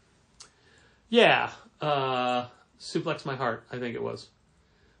 Suplex My Heart, I think it was.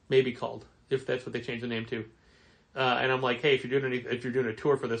 Maybe called, if that's what they changed the name to. And I'm like, hey, if you're doing a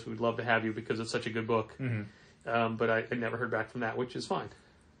tour for this, we'd love to have you because it's such a good book. Mm-hmm. But I never heard back from that, which is fine.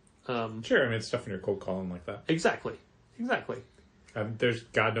 Sure, I mean, it's stuff in your cold column like that. Exactly. There's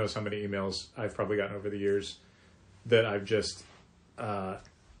God knows how many emails I've probably gotten over the years that I've just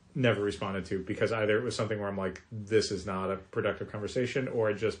never responded to because either it was something where I'm like, this is not a productive conversation, or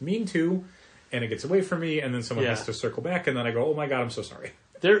I just mean to, and it gets away from me, and then someone has to circle back, and then I go, oh my God, I'm so sorry.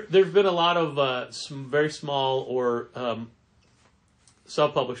 There've been a lot of some very small or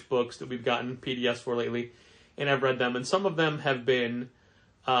self-published books that we've gotten PDFs for lately, and I've read them, and some of them have been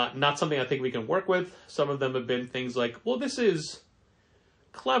not something I think we can work with. Some of them have been things like, well, this is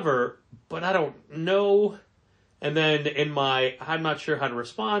clever, but I don't know. And then in my, I'm not sure how to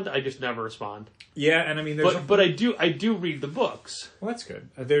respond, I just never respond. Yeah, and I mean, but I do read the books. Well, that's good.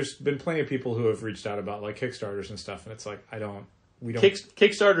 There's been plenty of people who have reached out about Kickstarters and stuff, and it's like we don't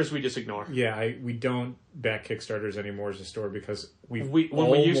Kickstarters we just ignore. Yeah, we don't back Kickstarters anymore as a store because when we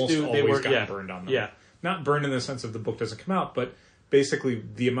used to, they were gotten burned on them. Yeah, not burned in the sense of the book doesn't come out, but basically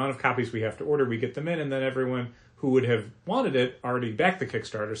the amount of copies we have to order, we get them in, and then everyone who would have wanted it already backed the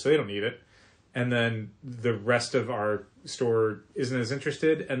Kickstarter, so they don't need it. And then the rest of our store isn't as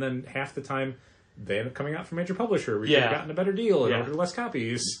interested, and then half the time they end up coming out from a major publisher. We could have gotten a better deal and ordered less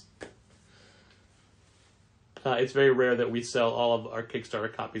copies. It's very rare that we sell all of our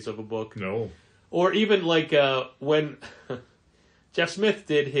Kickstarter copies of a book. No. Or even when Jeff Smith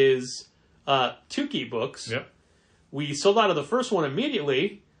did his Tukey books, we sold out of the first one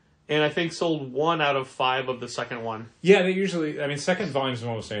immediately, and I think sold 1 out of 5 of the second one. Yeah, they usually... I mean, second volumes of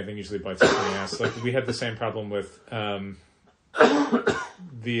almost anything usually bites us in the ass. We had the same problem with the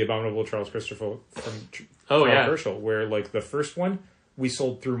Abominable Charles Christopher from Charles Herschel, where, the first one, we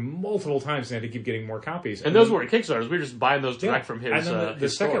sold through multiple times and had to keep getting more copies. And those weren't Kickstarters. We were just buying those direct from his And then the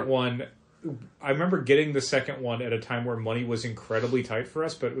second one... I remember getting the second one at a time where money was incredibly tight for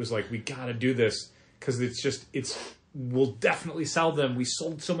us, but it was we gotta do this, because we'll definitely sell them. We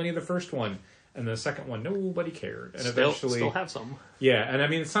sold so many of the first one, and the second one, nobody cared. And eventually, still have some. Yeah, and I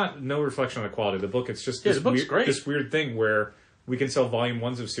mean, it's no reflection on the quality of the book. It's just this weird thing where we can sell volume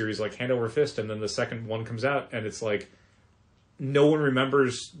 1s of series like Hand Over Fist, and then the second one comes out, and it's no one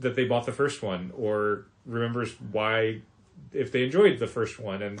remembers that they bought the first one, or remembers why, if they enjoyed the first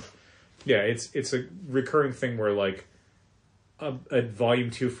one. And yeah, it's a recurring thing where a volume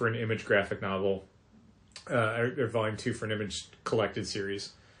 2 for an Image graphic novel, or volume 2 for an Image collected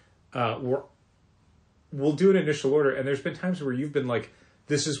series, we'll do an initial order, and there's been times where you've been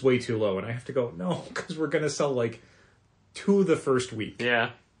this is way too low. And I have to go, no, because we're going to sell like 2 the first week.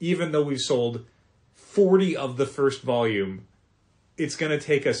 Yeah. Even though we've sold 40 of the first volume, it's going to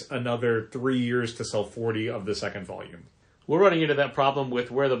take us another 3 years to sell 40 of the second volume. We're running into that problem with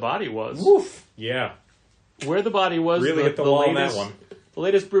Where the Body Was. Woof. Yeah. Where the Body Was. Really hit the wall on that one. The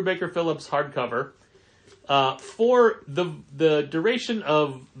latest Brubaker Phillips hardcover. For the duration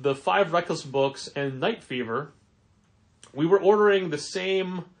of the 5 Reckless books and Night Fever, we were ordering the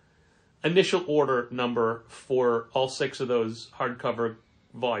same initial order number for all 6 of those hardcover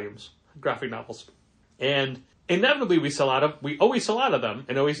volumes, graphic novels. And inevitably we always sell out of them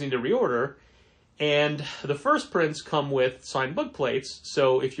and always need to reorder. And the first prints come with signed book plates.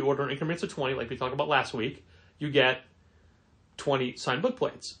 So if you order in increments of 20, like we talked about last week, you get 20 signed book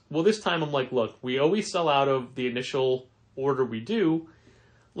plates. Well, this time I'm like, look, we always sell out of the initial order we do.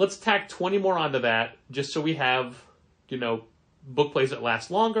 Let's tack 20 more onto that just so we have, book plates that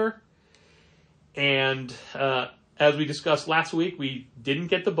last longer. And as we discussed last week, we didn't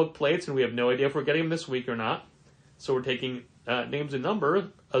get the book plates, and we have no idea if we're getting them this week or not. So we're taking names and numbers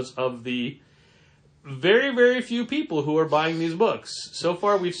of the very, very few people who are buying these books. So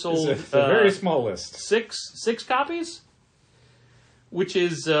far, we've sold it's a very small list. Six copies, which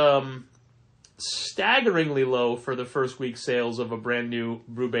is staggeringly low for the first week sales of a brand new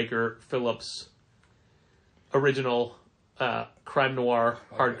Brubaker Phillips original crime noir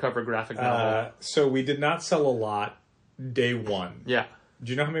hardcover graphic novel. So we did not sell a lot day 1. Yeah.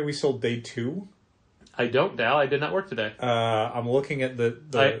 Do you know how many we sold day 2? I don't, Dal. I did not work today. I'm looking at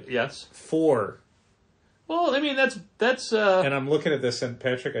the yes. 4. Well, I mean, that's and I'm looking at this, and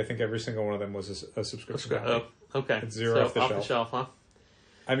Patrick, I think every single one of them was a subscription. Oh, okay. It's 0 off the shelf. Off the shelf, huh?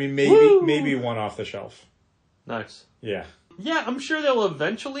 I mean, maybe 1 off the shelf. Nice. Yeah. Yeah, I'm sure they'll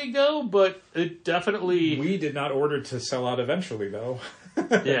eventually go, but it definitely... We did not order to sell out eventually, though.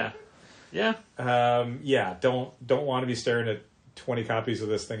 Yeah. Yeah. Yeah, don't want to be staring at 20 copies of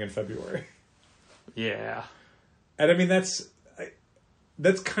this thing in February. Yeah. And I mean, that's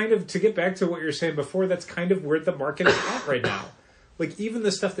kind of, to get back to what you were saying before, that's kind of where the market is at right now. Like, even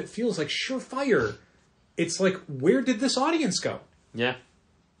the stuff that feels like surefire, it's like, where did this audience go? Yeah.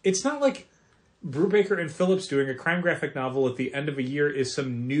 It's not like Brubaker and Phillips doing a crime graphic novel at the end of a year is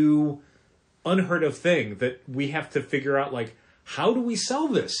some new, unheard of thing that we have to figure out, like, how do we sell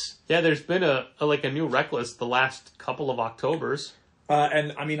this? Yeah, there's been a new Reckless the last couple of Octobers.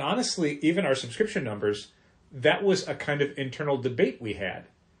 And, I mean, honestly, even our subscription numbers, that was a kind of internal debate we had.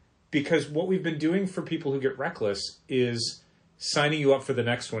 Because what we've been doing for people who get Reckless is signing you up for the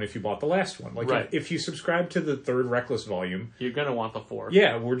next one if you bought the last one. Like, right. if you subscribe to the 3rd Reckless volume... You're going to want the 4th.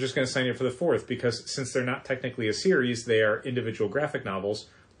 Yeah, we're just going to sign you up for the 4th, because since they're not technically a series, they are individual graphic novels,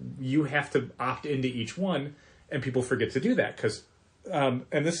 you have to opt into each one, and people forget to do that. Because, and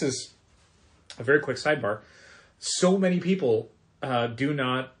this is a very quick sidebar, so many people do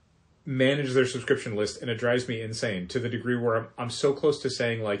not manage their subscription list, and it drives me insane, to the degree where I'm so close to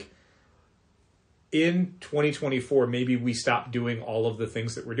saying, like, in 2024, maybe we stop doing all of the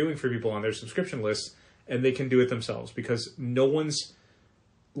things that we're doing for people on their subscription lists, and they can do it themselves, because no one's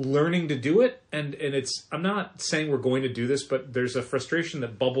learning to do it. And it's, I'm not saying we're going to do this, but there's a frustration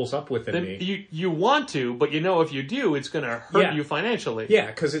that bubbles up within me. You want to, but if you do, it's going to hurt you financially. Yeah,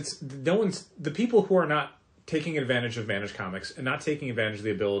 because the people who are not taking advantage of Managed Comics and not taking advantage of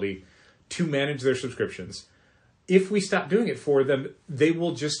the ability to manage their subscriptions, if we stop doing it for them, they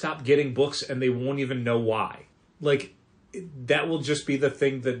will just stop getting books, and they won't even know why. Like, that will just be the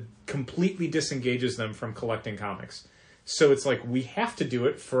thing that completely disengages them from collecting comics. So it's like, we have to do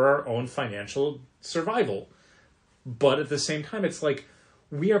it for our own financial survival. But at the same time, it's like,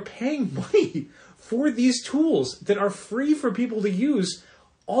 we are paying money for these tools that are free for people to use.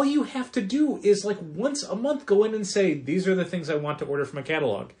 All you have to do is, like, once a month go in and say, these are the things I want to order from a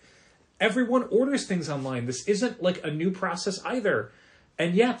catalog. Everyone orders things online. This isn't, like, a new process either.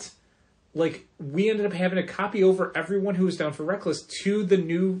 And yet, like, we ended up having to copy over everyone who was down for Reckless to the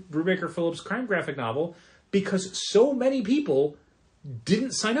new Brubaker Phillips crime graphic novel, because so many people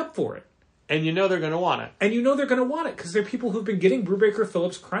didn't sign up for it. And they're going to want it. And they're going to want it, because they're people who've been getting Brubaker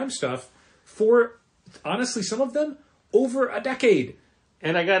Phillips crime stuff for, honestly, some of them, over a decade.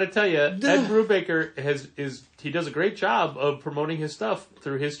 And I got to tell you, Ed Brubaker he does a great job of promoting his stuff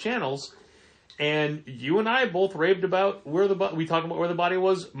through his channels. And you and I both raved about we talked about Where the Body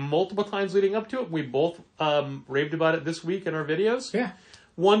Was multiple times leading up to it. We both raved about it this week in our videos. Yeah.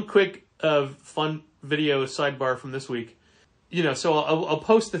 One quick fun video sidebar from this week. So I'll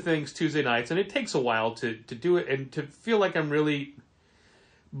post the things Tuesday nights, and it takes a while to do it, and to feel like I'm really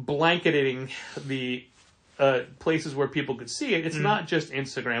blanketing the places where people could see it. It's not just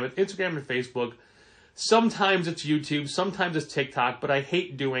Instagram. It's Instagram and Facebook. Sometimes it's YouTube. Sometimes it's TikTok. But I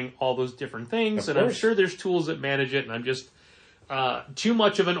hate doing all those different things. And I'm sure there's tools that manage it. And I'm just too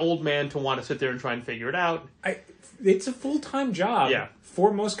much of an old man to want to sit there and try and figure it out. It's a full-time job Yeah.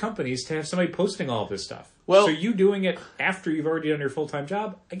 for most companies to have somebody posting all of this stuff. Well, so you doing it after you've already done your full-time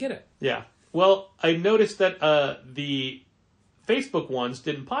job, I get it. Yeah. Well, I noticed that the Facebook ones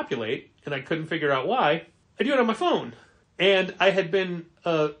didn't populate, and I couldn't figure out why. I do it on my phone. And I had been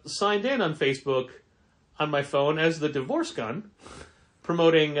signed in on Facebook on my phone as the Divorce Gun,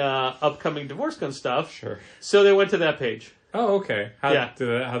 promoting upcoming Divorce Gun stuff. Sure. So they went to that page. Oh, okay. How'd Yeah.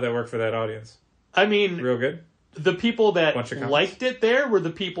 that work for that audience? I mean, Real good? the people that Bunch of comments? liked it there were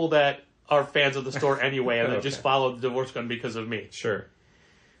the people that are fans of the store anyway, and that Okay. just followed the Divorce Gun because of me. Sure.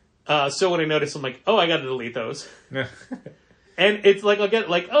 So when I noticed, I'm like, oh, I got to delete those. And it's like, I'll get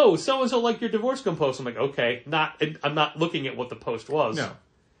like, oh, so-and-so liked your Divorce Gun post. I'm like, okay, I'm not looking at what the post was. No.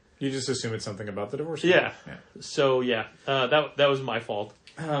 You just assume it's something about the divorce. Yeah. So, yeah, that was my fault.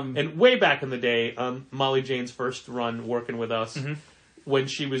 Um, And way back in the day, Molly Jane's first run working with us, when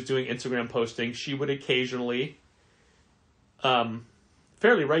she was doing Instagram posting, she would occasionally,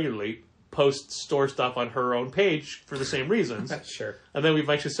 fairly regularly, post store stuff on her own page for the same reasons. Sure. And then we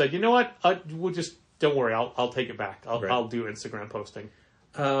eventually said, you know what? We'll just, don't worry, I'll take it back. Right. I'll do Instagram posting.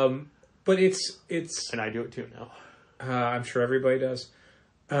 But it's And I do it too now. I'm sure everybody does.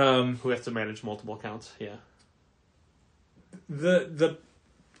 Who has to manage multiple accounts? Yeah. The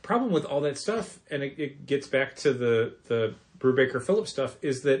problem with all that stuff, and it gets back to the Brubaker Phillips stuff,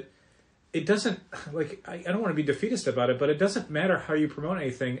 is that it doesn't, like, I don't want to be defeatist about it, but it doesn't matter how you promote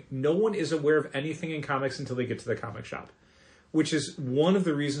anything. No one is aware of anything in comics until they get to the comic shop, which is one of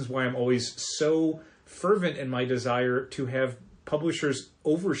the reasons why I'm always so fervent in my desire to have publishers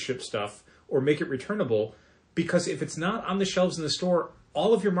overship stuff or make it returnable, because if it's not on the shelves in the store,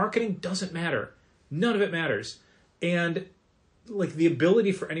 all of your marketing doesn't matter. None of it matters. And like the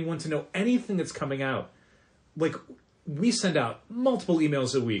ability for anyone to know anything that's coming out, like we send out multiple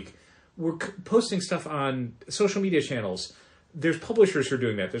emails a week. We're posting stuff on social media channels. There's publishers who are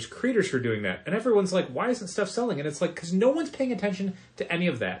doing that. There's creators who are doing that. And everyone's like, why isn't stuff selling? And it's like, because no one's paying attention to any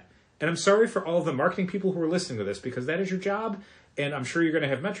of that. And I'm sorry for all of the marketing people who are listening to this, because that is your job. And I'm sure you're going to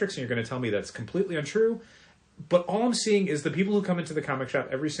have metrics and you're going to tell me that's completely untrue. But all I'm seeing is the people who come into the comic shop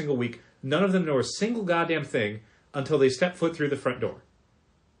every single week, none of them know a single goddamn thing until they step foot through the front door.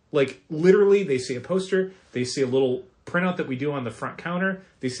 Like, literally, they see a poster, they see a little printout that we do on the front counter,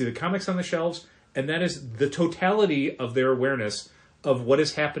 they see the comics on the shelves, and that is the totality of their awareness of what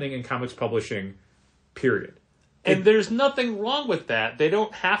is happening in comics publishing, period. And there's nothing wrong with that. They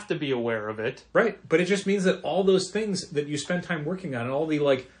don't have to be aware of it. Right, but it just means that all those things that you spend time working on, and all the,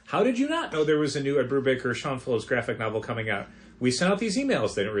 like, how did you not know there was a new Ed Brubaker, Sean Phillips graphic novel coming out? We sent out these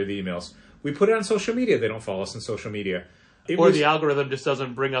emails, they don't read the emails. We put it on social media, they don't follow us on social media. The algorithm just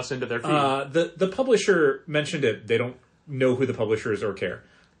doesn't bring us into their feed. The publisher mentioned it, they don't know who the publisher is or care.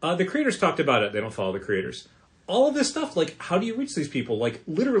 The creators talked about it, they don't follow the creators. All of this stuff, like, how do you reach these people? Like,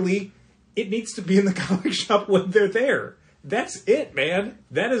 literally, it needs to be in the comic shop when they're there. That's it, man.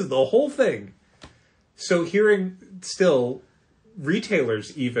 That is the whole thing. So hearing still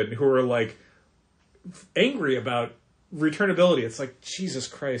retailers even who are like angry about returnability, it's like, Jesus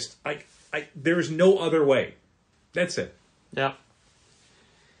Christ, there is no other way. That's it. Yeah.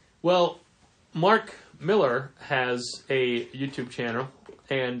 Well, Mark Miller has a YouTube channel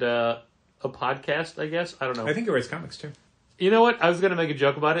and a podcast, I guess. I don't know. I think he writes comics too. You know what? I was going to make a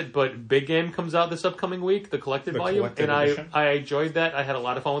joke about it, but Big Game comes out this upcoming week, the collected volume, collected and edition. I enjoyed that. I had a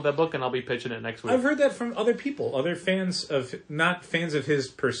lot of fun with that book, and I'll be pitching it next week. I've heard that from other people, other fans of, not fans of his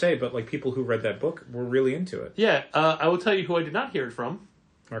per se, but like people who read that book were really into it. Yeah, I will tell you who I did not hear it from.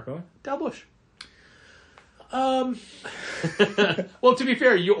 Mark Miller? Dal Bush. Well, to be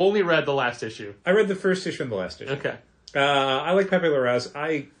fair, you only read the last issue. I read the first issue and the last issue. Okay. I like Pepe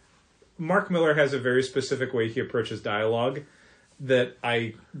Larraz. Mark Miller has a very specific way he approaches dialogue that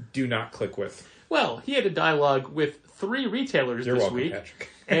I do not click with. Well, he had a dialogue with 3 retailers You're this welcome, week, Patrick.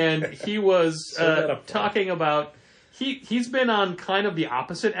 and he was that up front. talking about he's been on kind of the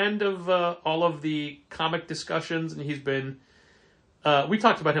opposite end of all of the comic discussions, and he's been. We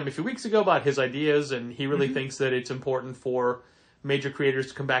talked about him a few weeks ago about his ideas, and he really thinks that it's important for major creators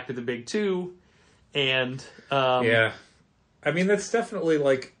to come back to the big two, and Yeah. I mean, that's definitely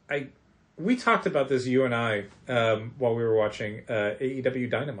like, we talked about this, you and I, while we were watching AEW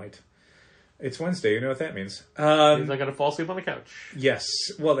Dynamite. It's Wednesday, you know what that means. he's not going to fall asleep on the couch. Yes.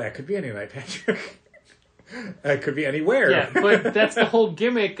 Well, that could be any night, Patrick. That could be anywhere. Yeah, but that's the whole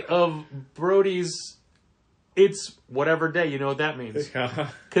gimmick of Brody's It's whatever day. You know what that means?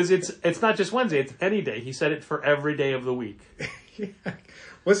 Because it's not just Wednesday. It's any day. He said it for every day of the week. Yeah.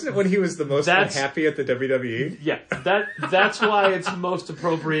 Wasn't it when he was the most unhappy at the WWE? Yeah, that's why it's most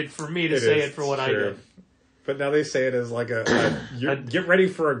appropriate for me to say it for what I did. But now they say it as like get ready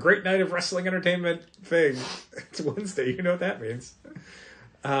for a great night of wrestling entertainment thing. It's Wednesday. You know what that means.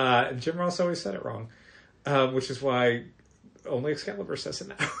 Jim Ross always said it wrong, which is why only Excalibur says it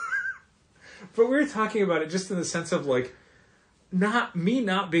now. But we were talking about it just in the sense of like not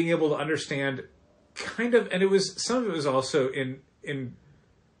being able to understand kind of, and some of it was also in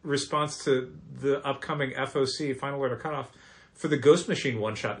response to the upcoming FOC Final Order Cutoff for the Ghost Machine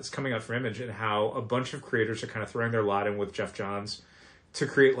one-shot that's coming out from Image, and how a bunch of creators are kind of throwing their lot in with Jeff Johns to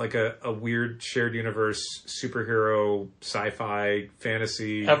create like a weird shared universe superhero sci-fi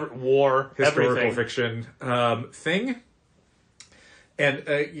fantasy war historical fiction thing. And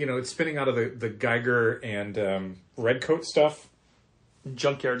it's spinning out of the Geiger and Redcoat stuff,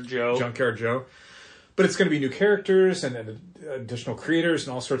 Junkyard Joe. But it's going to be new characters and additional creators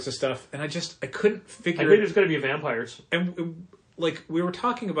and all sorts of stuff. And I couldn't figure. I think there's going to be vampires. And like we were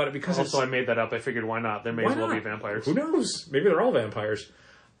talking about it because I made that up. I figured why not? There may as well be vampires. Who knows? Maybe they're all vampires.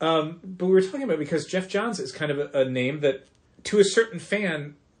 But we were talking about it because Jeff Johns is kind of a name that to a certain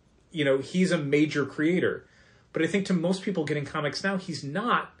fan, he's a major creator. But I think to most people getting comics now, he's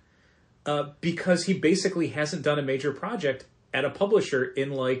not because he basically hasn't done a major project at a publisher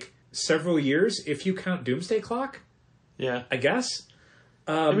in like several years, if you count Doomsday Clock. Yeah. I guess.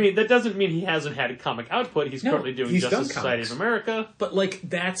 I mean, that doesn't mean he hasn't had a comic output. He's currently doing Justice Society of America. But, like,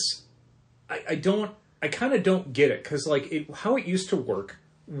 that's... I kind of don't get it, because, like, how it used to work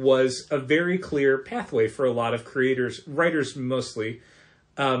was a very clear pathway for a lot of creators, writers mostly,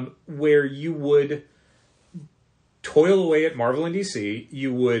 where you would toil away at Marvel and DC,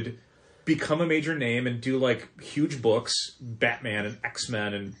 you would become a major name and do like huge books, Batman and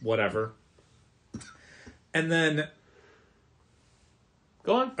X-Men and whatever. And then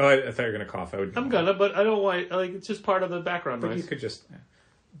go on. Oh, I thought you were gonna cough. I'm gonna, but I don't want like it's just part of the background noise. You could just,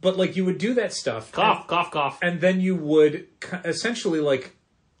 but like you would do that stuff, cough, and then you would essentially like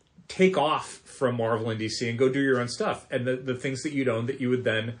take off from Marvel and DC and go do your own stuff, and the things that you'd own that you would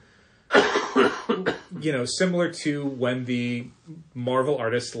then. Similar to when the Marvel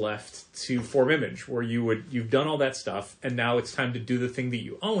artists left to form Image, where you've done all that stuff, and now it's time to do the thing that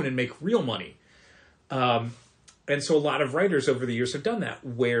you own and make real money. And so a lot of writers over the years have done that,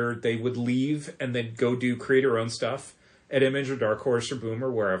 where they would leave and then go do creator-owned stuff at Image or Dark Horse or Boom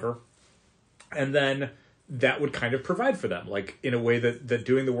or wherever, and then that would kind of provide for them, like in a way that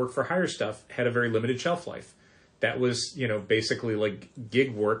doing the work for hire stuff had a very limited shelf life. That was, basically like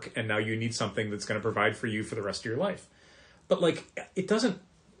gig work, and now you need something that's going to provide for you for the rest of your life. But like, it doesn't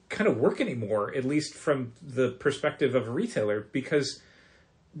kind of work anymore, at least from the perspective of a retailer, because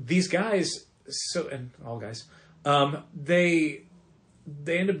these guys, and all guys, they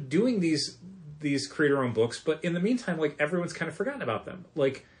end up doing these creator-owned books, but in the meantime, like everyone's kind of forgotten about them.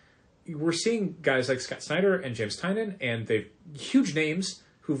 Like we're seeing guys like Scott Snyder and James Tynion, and they've huge names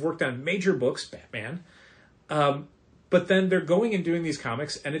who've worked on major books, Batman. But then they're going and doing these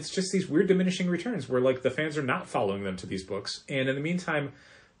comics, and it's just these weird diminishing returns where like the fans are not following them to these books. And in the meantime,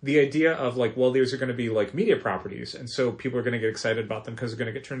 the idea of like, well, these are going to be like media properties, and so people are going to get excited about them because they're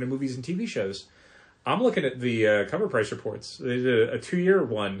going to get turned into movies and TV shows. I'm looking at the cover price reports. They did a 2-year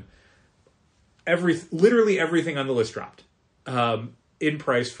one. Literally everything on the list dropped in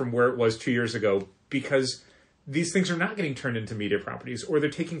price from where it was 2 years ago, because these things are not getting turned into media properties, or they're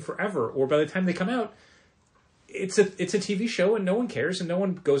taking forever, or by the time they come out, it's a TV show and no one cares and no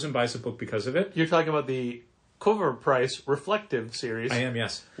one goes and buys a book because of it. You're talking about the cover price reflective series. I am,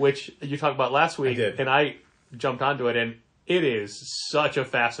 yes. Which you talked about last week. I did. And I jumped onto it, and it is such a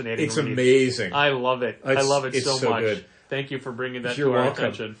fascinating read. Amazing. I love it. I love it so much. Good. Thank you for bringing that You're to our welcome.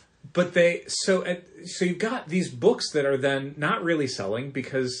 attention. But so you've got these books that are then not really selling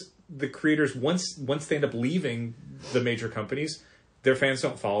because the creators, once they end up leaving the major companies, their fans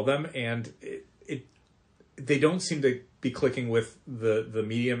don't follow them, and they don't seem to be clicking with the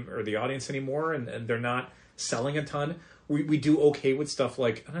medium or the audience anymore, and they're not selling a ton. We do okay with stuff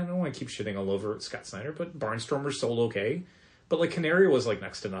like, and I don't want to keep shitting all over Scott Snyder, but Barnstormers sold okay. But like Canaria was like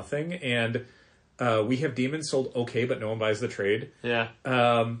next to nothing, and We Have Demons sold okay, but no one buys the trade. Yeah.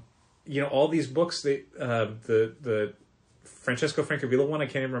 All these books, the Francesco Francavilla one, I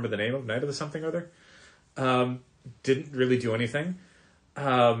can't even remember the name of, Night of the Something or Other, didn't really do anything.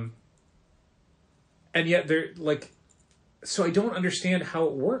 And yet they're like, so I don't understand how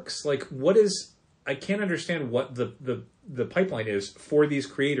it works. Like, I can't understand what the pipeline is for these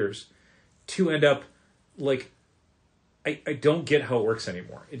creators to end up like, I don't get how it works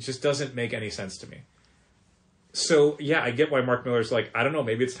anymore. It just doesn't make any sense to me. So, yeah, I get why Mark Miller's like, I don't know,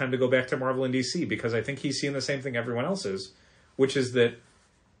 maybe it's time to go back to Marvel and DC, because I think he's seeing the same thing everyone else is, which is that,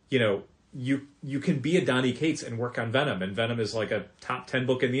 you know, you can be a Donny Cates and work on Venom, and Venom is like a top 10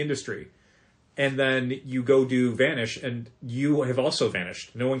 book in the industry. And then you go do Vanish, and you have also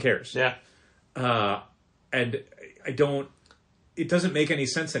vanished. No one cares. Yeah. And it doesn't make any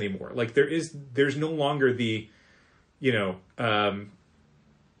sense anymore. Like, there's no longer the, you know,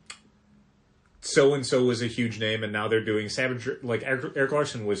 so-and-so was a huge name, and now they're doing Savage... Like, Eric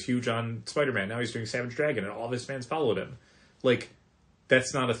Larson was huge on Spider-Man. Now he's doing Savage Dragon, and all of his fans followed him. Like,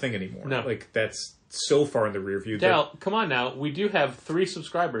 that's not a thing anymore. No. Like, that's so far in the rear view. Dal, come on now. We do have 3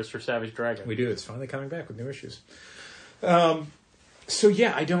 subscribers for Savage Dragon. We do. It's finally coming back with new issues. So,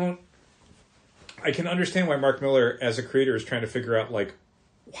 yeah, I can understand why Mark Miller, as a creator, is trying to figure out, like,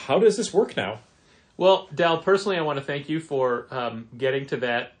 how does this work now? Well, Dal, personally, I want to thank you for getting to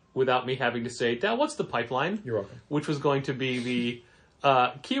that without me having to say, Dal, what's the pipeline? You're welcome. Which was going to be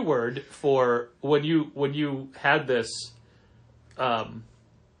the keyword for when you had this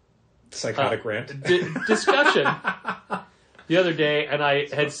psychotic rant discussion the other day, and I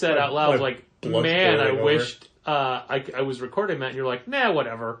had said out loud, like, man, I wished I was recording that, and you're like, nah,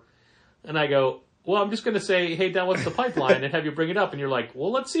 whatever. And I go, well, I'm just going to say, hey, Dal, what's the pipeline? And have you bring it up. And you're like,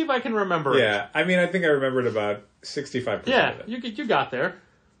 well, let's see if I can remember it. Yeah, I mean, I think I remembered about 65% of it. Yeah, you got there.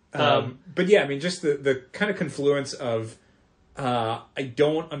 But yeah, I mean, just the kind of confluence of I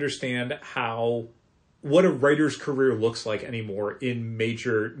don't understand what a writer's career looks like anymore in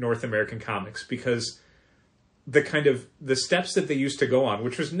major North American comics, because the steps that they used to go on,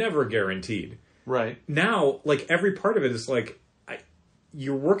 which was never guaranteed. Right. Now, like, every part of it is like,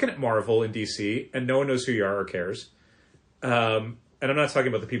 you're working at Marvel in DC, and no one knows who you are or cares. And I'm not talking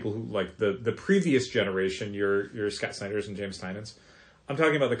about the people who, like, the previous generation, your Scott Snyders and James Tynans. I'm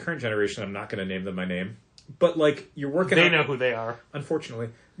talking about the current generation. I'm not going to name them by name. But, like, you're working They know who they are. Unfortunately.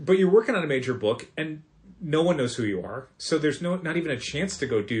 But you're working on a major book, and no one knows who you are. So there's not even a chance to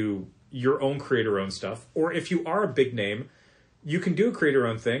go do your own creator-owned stuff. Or if you are a big name, you can do a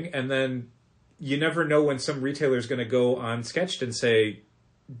creator-owned thing, and then you never know when some retailer is going to go on Sketched and say,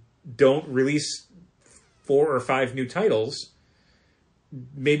 don't release 4 or 5 new titles.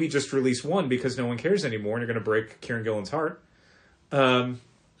 Maybe just release one because no one cares anymore, and you're going to break Kieran Gillen's heart. I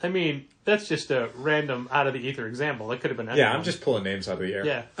mean, that's just a random out of the ether example. That could have been anyone. Yeah, I'm just pulling names out of the air.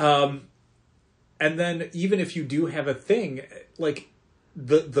 Yeah. And then even if you do have a thing, like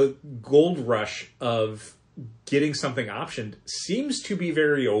the gold rush of getting something optioned seems to be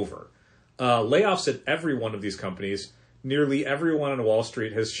very over. Layoffs at every one of these companies, nearly everyone on Wall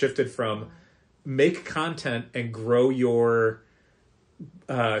Street has shifted from make content and grow your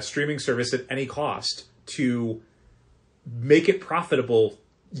streaming service at any cost to make it profitable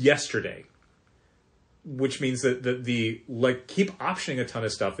yesterday. Which means that the like keep optioning a ton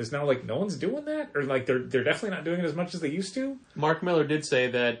of stuff is now like no one's doing that, or like they're definitely not doing it as much as they used to. Mark Miller did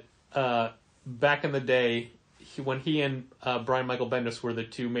say that back in the day, when he and Brian Michael Bendis were the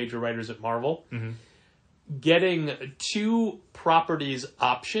 2 major writers at Marvel, getting 2 properties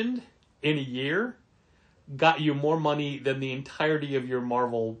optioned in a year got you more money than the entirety of your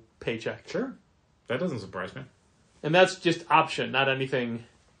Marvel paycheck. Sure, that doesn't surprise me. And that's just option, not anything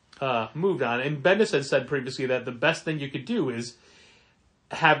moved on. And Bendis had said previously that the best thing you could do is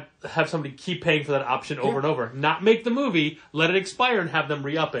have somebody keep paying for that option over and over. Not make the movie, let it expire, and have them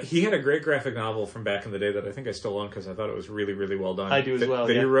re-up it. He had a great graphic novel from back in the day that I think I still own because I thought it was really, really well done. I do as well,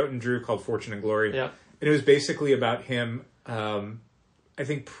 That yeah. he wrote and drew called Fortune and Glory. Yeah. And it was basically about him, I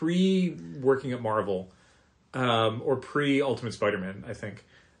think, pre-working at Marvel, or pre-Ultimate Spider-Man, I think,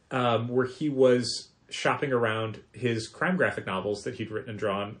 where he was shopping around his crime graphic novels that he'd written and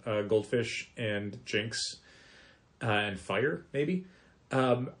drawn, Goldfish and Jinx and Fire, maybe,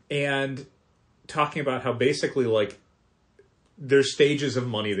 and talking about how basically, like, there's stages of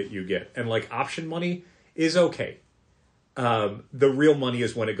money that you get, and, like, option money is okay. The real money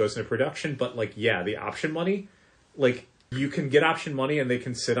is when it goes into production, but, like, yeah, the option money, like, you can get option money and they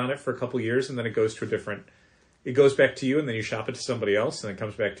can sit on it for a couple years, and then it goes to it goes back to you, and then you shop it to somebody else, and then it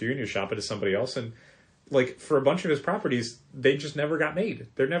comes back to you, and you shop it to somebody else, and like, for a bunch of his properties, they just never got made.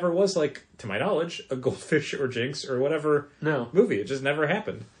 There never was, like, to my knowledge, a Goldfish or Jinx or whatever movie. It just never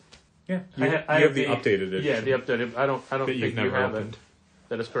happened. Yeah, you have the updated edition. Yeah, the updated. I don't think you have opened. it.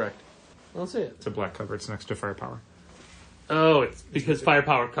 That is correct. Well, let's see it. It's a black cover. It's next to Firepower. Oh, it's because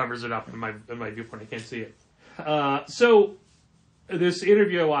Firepower covers it up in my viewpoint. I can't see it. So this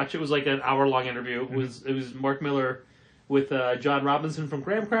interview I watched, it was like an hour-long interview. It was Mark Miller with John Robinson from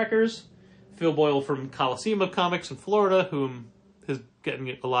Graham Crackers, Phil Boyle from Coliseum of Comics in Florida, whom is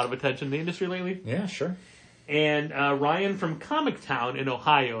getting a lot of attention in the industry lately. Yeah, sure. And Ryan from Comic Town in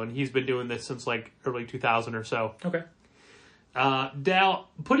Ohio, and he's been doing this since like early 2000 or so. Okay. Dal,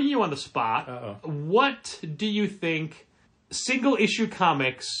 putting you on the spot, what do you think single issue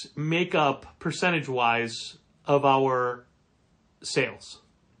comics make up percentage-wise of our sales?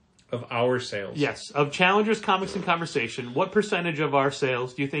 Of our sales? Yes, of Challengers Comics in Conversation. What percentage of our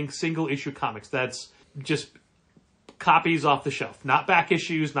sales do you think single issue comics? That's just copies off the shelf, not back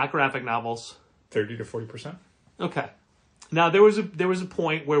issues, not graphic novels. 30 to 40%. Okay. Now there was a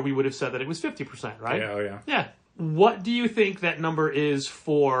point where we would have said that it was 50%, right? Yeah, oh yeah. Yeah. What do you think that number is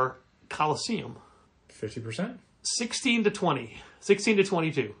for Coliseum? 50%? 16 to 20. 16 to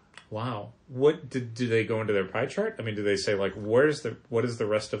 22. Wow. What do they go into their pie chart? I mean, do they say like what does the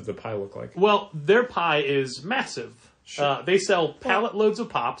rest of the pie look like? Well, their pie is massive. Sure. They sell pallet loads of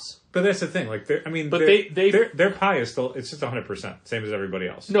pops. But that's the thing. Like, their pie is still, it's just 100%, same as everybody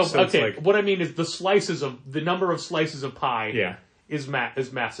else. No, so okay. It's like, what I mean is the number of slices of pie. Yeah. is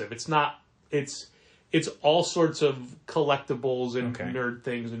massive. It's not. It's all sorts of collectibles and nerd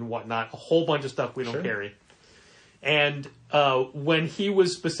things and whatnot. A whole bunch of stuff we don't carry. And when he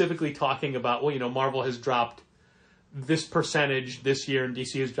was specifically talking about, well, Marvel has dropped this percentage this year and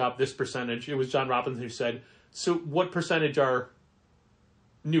DC has dropped this percentage, it was John Robinson who said, so what percentage are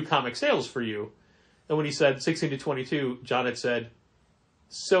new comic sales for you? And when he said 16 to 22, John had said,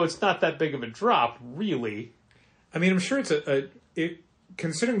 so it's not that big of a drop, really. I mean, I'm sure it's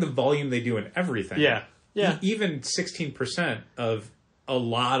considering the volume they do in everything. Yeah. Yeah. Even 16% of a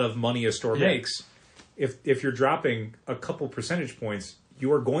lot of money a store makes, if you're dropping a couple percentage points,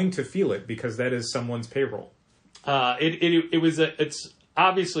 you are going to feel it because that is someone's payroll. It's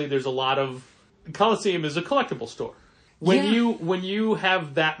obviously there's a lot of Coliseum is a collectible store. When you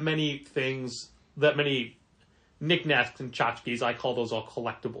have that many things, that many knickknacks and tchotchkes, I call those all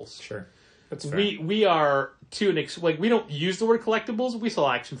collectibles. Sure. That's fair. We are we don't use the word collectibles. We sell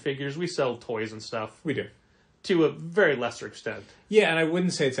action figures. We sell toys and stuff. We do. To a very lesser extent. Yeah, and I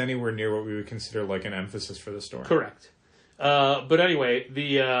wouldn't say it's anywhere near what we would consider like an emphasis for the store. Correct. But anyway,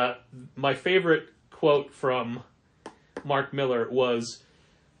 my favorite quote from Mark Miller was,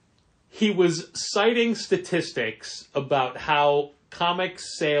 he was citing statistics about how comic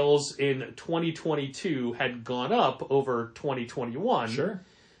sales in 2022 had gone up over 2021. Sure.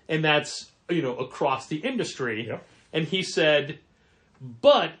 And that's, across the industry. Yep. And he said,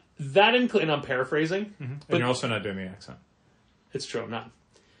 but that includes, and I'm paraphrasing. Mm-hmm. But And you're also not doing the accent. It's true, I'm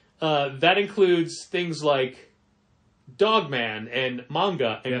not. That includes things like Dogman and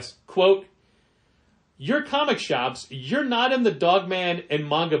manga. And, quote, your comic shops, you're not in the Dogman and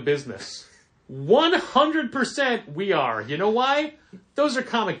manga business. 100% we are. You know why? Those are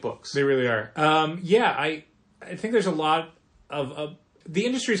comic books. They really are. I think there's a lot of the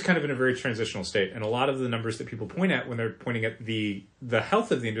industry is kind of in a very transitional state, and a lot of the numbers that people point at when they're pointing at the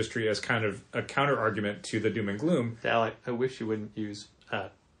health of the industry as kind of a counter argument to the doom and gloom. Dal, I wish you wouldn't use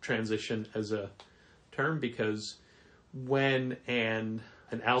transition as a term, because when an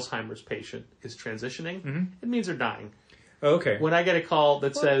Alzheimer's patient is transitioning, it means they're dying. Oh, okay. When I get a call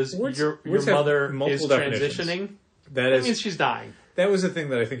that says your mother is transitioning, that means she's dying. That was a thing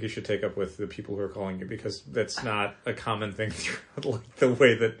that I think you should take up with the people who are calling you, because that's not a common thing throughout, like, the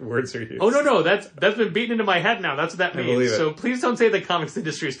way that words are used. Oh, no, that's been beaten into my head now. That's what that I believe means. it. So please don't say the comics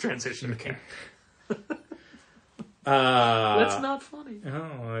industry is transitioning. Okay. That's not funny.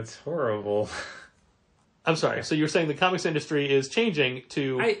 Oh, it's horrible. I'm sorry. So you're saying the comics industry is changing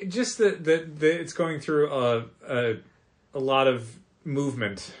to... It's going through a lot of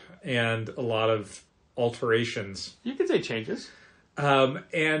movement and a lot of alterations. You could say changes.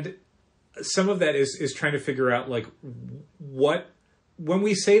 And some of that is trying to figure out, like, when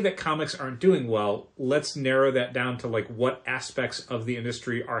we say that comics aren't doing well, let's narrow that down to, like, what aspects of the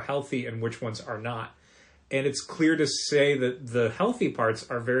industry are healthy and which ones are not. And it's clear to say that the healthy parts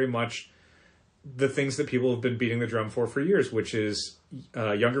are very much the things that people have been beating the drum for years, which is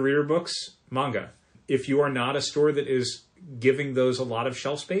younger reader books, manga. If you are not a store that is giving those a lot of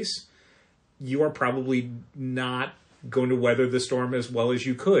shelf space, you are probably not going to weather the storm as well as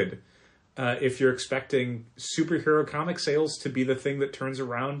you could. If you're expecting superhero comic sales to be the thing that turns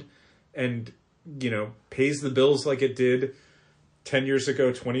around and, pays the bills like it did 10 years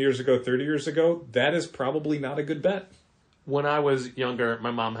ago, 20 years ago, 30 years ago, that is probably not a good bet. When I was younger,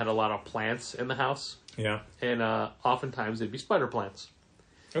 my mom had a lot of plants in the house. Yeah. And oftentimes they'd be spider plants.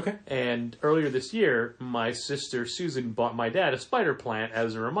 Okay. And earlier this year, my sister Susan bought my dad a spider plant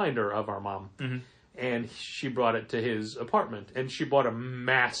as a reminder of our mom. Mm-hmm. and she brought it to his apartment. And she bought a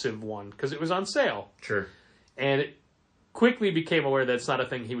massive one because it was on sale. Sure. And it quickly became aware that it's not a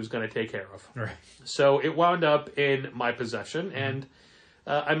thing he was going to take care of. Right. So it wound up in my possession, and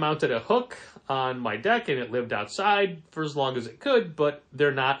I mounted a hook on my deck, and it lived outside for as long as it could, but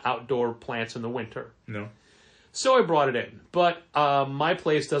they're not outdoor plants in the winter. No. So I brought it in. But my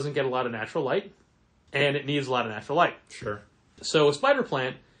place doesn't get a lot of natural light, and it needs a lot of natural light. Sure. So a spider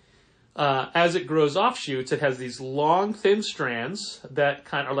plant, as it grows offshoots, it has these long, thin strands that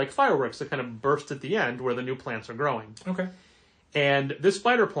kind of are like fireworks that kind of burst at the end where the new plants are growing. Okay. And this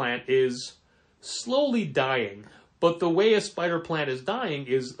spider plant is slowly dying. But the way a spider plant is dying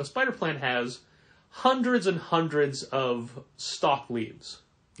is a spider plant has hundreds and hundreds of stalk leaves.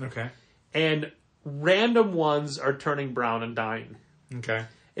 Okay. And random ones are turning brown and dying. Okay.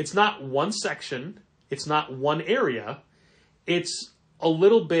 It's not one section. It's not one area. It's a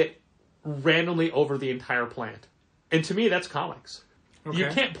little bit randomly over the entire plant. And to me, that's comics. Okay. You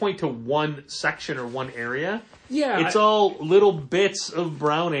can't point to one section or one area. Yeah. It's all little bits of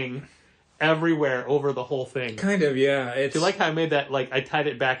browning everywhere over the whole thing. Kind of, yeah. Do you like how I made that, like, I tied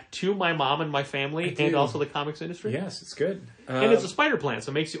it back to my mom and my family and also the comics industry? Yes, it's good. And it's a spider plant,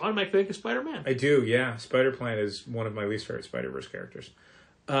 so it makes you automatically think of Spider-Man. I do, yeah. Spider Plant is one of my least favorite Spider-Verse characters.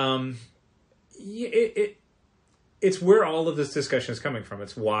 It's where all of this discussion is coming from.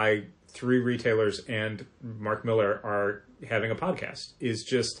 It's why 3 retailers and Mark Miller are having a podcast. Is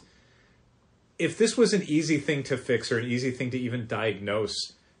just, if this was an easy thing to fix or an easy thing to even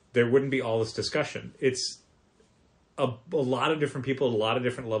diagnose, there wouldn't be all this discussion. It's a lot of different people at a lot of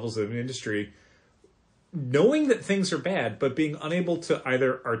different levels of the industry knowing that things are bad, but being unable to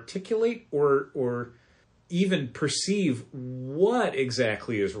either articulate or even perceive what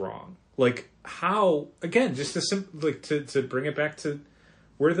exactly is wrong. Like how, again, just to bring it back to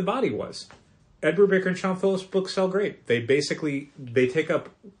where the body was. Ed Brubaker and Sean Phillips' books sell great. They take up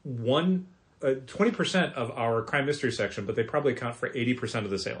 20% of our crime mystery section, but they probably account for 80% of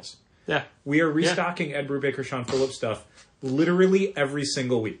the sales. Yeah. We are restocking Ed Brubaker, Sean Phillips stuff literally every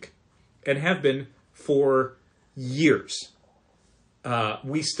single week and have been for years.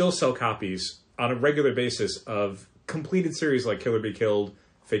 We still sell copies on a regular basis of completed series like Killer Be Killed,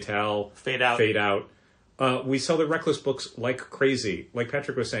 Fatale, Fade Out. Fade Out. We sell the Reckless books like crazy. Like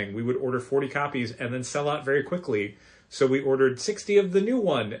Patrick was saying, we would order 40 copies and then sell out very quickly. So we ordered 60 of the new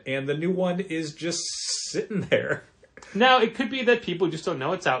one, and the new one is just sitting there. Now, it could be that people just don't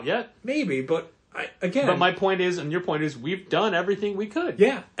know it's out yet. Maybe, but again... But my point is, and your point is, we've done everything we could.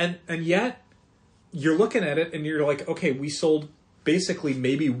 Yeah, and yet, you're looking at it and you're like, okay, we sold basically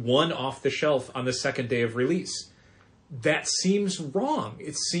maybe one off the shelf on the second day of release. That seems wrong.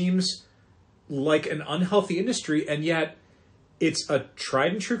 It seems like an unhealthy industry, and yet it's a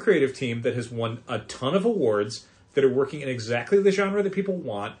tried and true creative team that has won a ton of awards, that are working in exactly the genre that people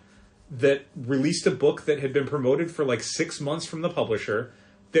want, that released a book that had been promoted for like 6 months from the publisher,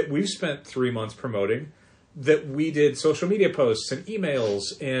 that we've spent 3 months promoting, that we did social media posts and emails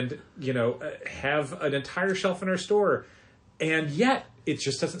and, have an entire shelf in our store. And yet it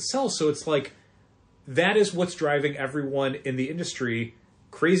just doesn't sell. So it's like, that is what's driving everyone in the industry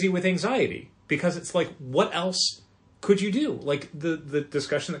crazy with anxiety, because it's like, what else could you do? Like the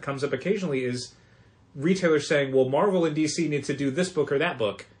discussion that comes up occasionally is retailers saying, well, Marvel and DC need to do this book or that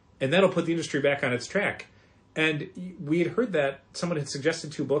book, and that'll put the industry back on its track. And we had heard that someone had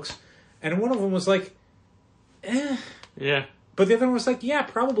suggested 2 books, and one of them was like, Yeah. But the other one was like, yeah,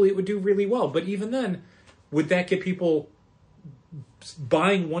 probably it would do really well. But even then, would that get people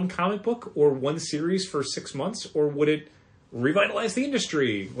buying one comic book or one series for 6 months, or would it revitalize the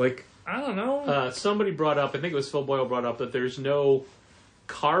industry? Like, I don't know. Somebody brought up, I think it was Phil Boyle brought up, that there's no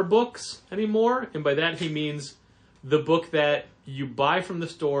car books anymore, and by that he means the book that you buy from the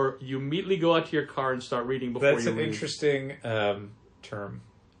store, you immediately go out to your car and start reading before That's you an leave. interesting term.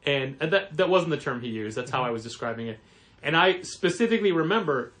 And that wasn't the term he used. That's how I was describing it. And I specifically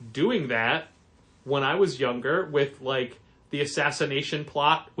remember doing that when I was younger with, like, the assassination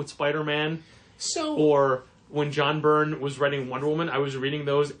plot with Spider-Man. Or when John Byrne was writing Wonder Woman, I was reading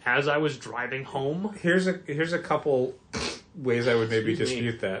those as I was driving home. Here's a couple ways I would maybe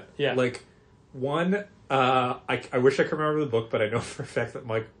dispute that. Yeah. Like, one, I wish I could remember the book, but I know for a fact that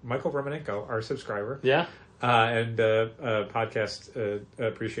Michael Romanenko, our subscriber, Yeah. and podcast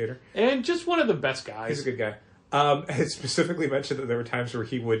appreciator, And just one of the best guys. he's a good guy. Had specifically mentioned that there were times where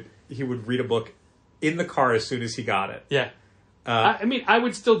he would read a book in the car as soon as he got it. Yeah. I mean, I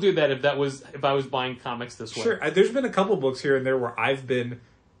would still do that if I was buying comics this way. Sure. There's been a couple books here and there where I've been,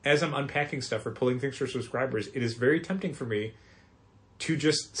 as I'm unpacking stuff or pulling things for subscribers, it is very tempting for me to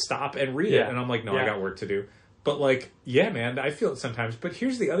just stop and read it. And I'm like, no, I got work to do. But like, yeah, man, I feel it sometimes. But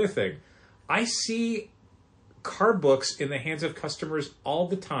here's the other thing. I see card books in the hands of customers all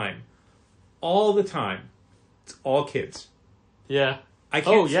the time. All the time. It's all kids. Yeah. I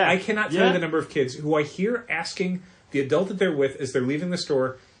cannot tell you the number of kids who I hear asking the adult that they're with as they're leaving the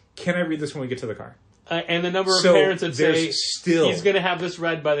store, can I read this when we get to the car? And the number of parents that say still, he's going to have this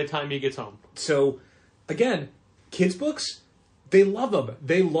read by the time he gets home. So, again, kids' books, they love them.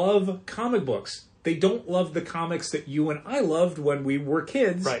 They love comic books. They don't love the comics that you and I loved when we were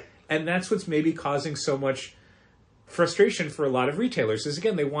kids. Right. And that's what's maybe causing so much frustration for a lot of retailers is,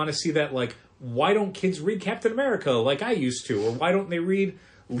 again, they want to see that, like, why don't kids read Captain America like I used to? Or why don't they read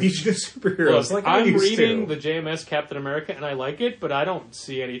Legion of Superheroes like I used to? I'm reading the JMS Captain America, and I like it, but I don't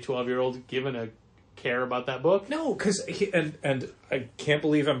see any 12-year-old giving a care about that book. No, because, and I can't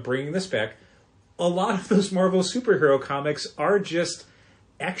believe I'm bringing this back, a lot of those Marvel superhero comics are just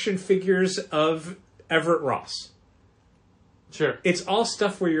action figures of Everett Ross. Sure. It's all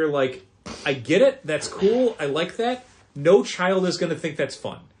stuff where you're like, I get it, that's cool, I like that. No child is going to think that's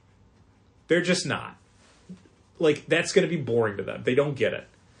fun. They're just not. Like, that's going to be boring to them. They don't get it.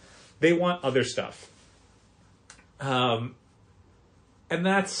 They want other stuff. And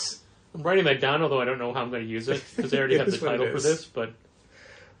that's... I'm writing that down, although I don't know how I'm going to use it, because I already have the title for this, but...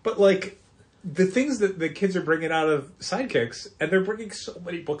 But, like, the things that the kids are bringing out of Sidekicks, and they're bringing so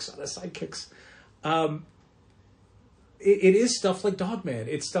many books out of Sidekicks, it is stuff like Dogman.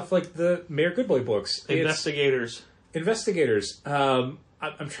 It's stuff like the Mayor Goodboy books. Investigators.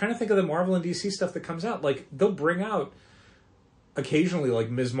 I'm trying to think of the Marvel and DC stuff that comes out. Like, they'll bring out occasionally,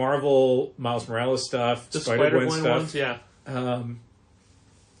 like, Ms. Marvel, Miles Morales stuff, the Spider-Gwen stuff. Ones, yeah.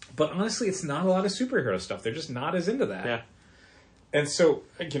 But honestly, it's not a lot of superhero stuff. They're just not as into that. Yeah. And so,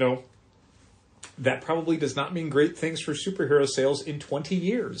 you know, that probably does not mean great things for superhero sales in 20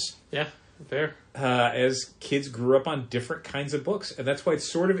 years. Yeah, fair. As kids grew up on different kinds of books. And that's why it's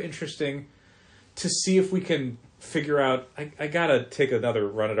sort of interesting to see if we can figure out... I gotta take another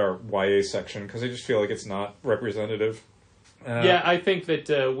run at our YA section, because I just feel like it's not representative. Yeah, I think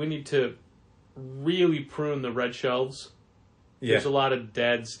that we need to really prune the red shelves. Yeah. There's a lot of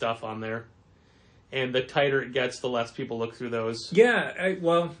dead stuff on there. And the tighter it gets, the less people look through those. Yeah,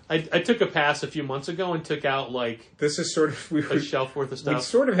 I took a pass a few months ago and took out, like... This is sort of... a shelf worth of stuff. We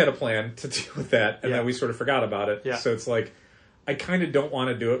sort of had a plan to deal with that, and then we sort of forgot about it. Yeah. So it's like, I kind of don't want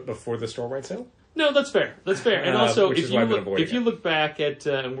to do it before the store-wide sale. No, that's fair. That's fair. And also, if you look back at...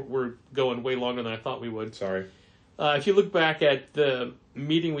 and we're going way longer than I thought we would. Sorry. If you look back at the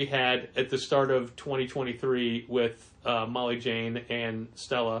meeting we had at the start of 2023 with Molly Jane and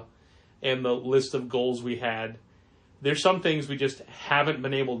Stella, and the list of goals we had, there's some things we just haven't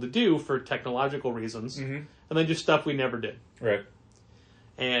been able to do for technological reasons, and then just stuff we never did. Right.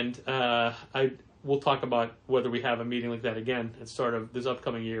 And we'll talk about whether we have a meeting like that again at the start of this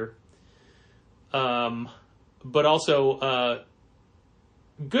upcoming year. But also,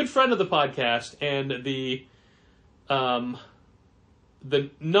 good friend of the podcast and the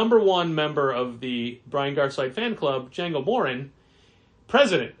number one member of the Brian Garside fan club, Django Boren,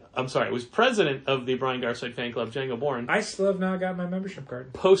 president of the Brian Garside fan club, Django Boren. I still have not got my membership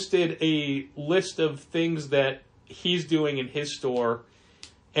card. Posted a list of things that he's doing in his store,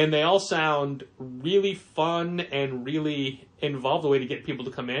 and they all sound really fun and really involved, the way to get people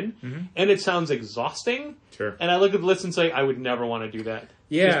to come in. And it sounds exhausting. Sure. And I look at the list and say, I would never want to do that.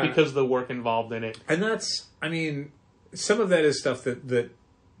 Yeah. Just because of the work involved in it. And that's, I mean, some of that is stuff that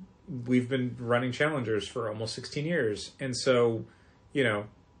we've been running Challengers for almost 16 years. And so, you know,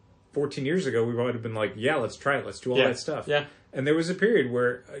 14 years ago, we would have been like, yeah, let's try it. Let's do all that stuff. Yeah. And there was a period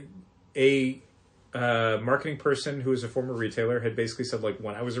where a marketing person who was a former retailer had basically said, like,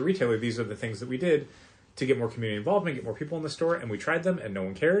 when I was a retailer, these are the things that we did to get more community involvement, get more people in the store. And we tried them and no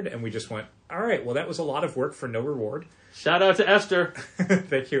one cared. And we just went, all right, well, that was a lot of work for no reward. Shout out to Esther.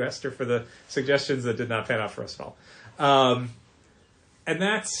 Thank you, Esther, for the suggestions that did not pan out for us at all. And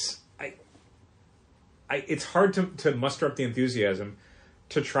that's... it's hard to muster up the enthusiasm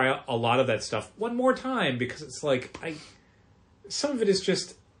to try a lot of that stuff one more time, because it's like, some of it is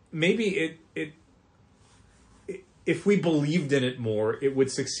just, maybe if we believed in it more, it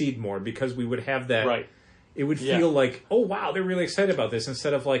would succeed more, because we would have that, right. It would feel like, oh wow, they're really excited about this,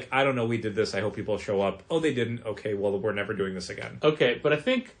 instead of like, I don't know, we did this, I hope people show up. Oh, they didn't, okay, well, we're never doing this again. Okay, but I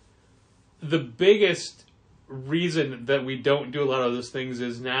think the biggest reason that we don't do a lot of those things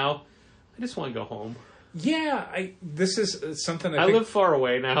is now, I just want to go home. Yeah, this is something I live far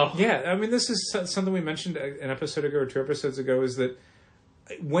away now. Yeah, I mean, this is something we mentioned an episode ago or 2 episodes ago, is that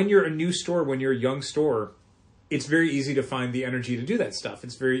when you're a new store, when you're a young store, it's very easy to find the energy to do that stuff.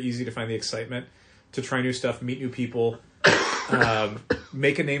 It's very easy to find the excitement to try new stuff, meet new people,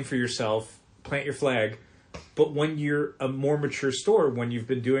 make a name for yourself, plant your flag. But when you're a more mature store, when you've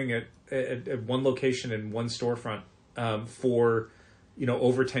been doing it at one location in one storefront for,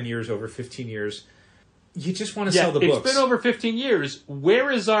 over 10 years, over 15 years, you just want to sell the books. It's been over 15 years.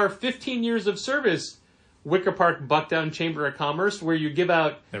 Where is our 15 years of service, Wicker Park Bucktown Chamber of Commerce, where you give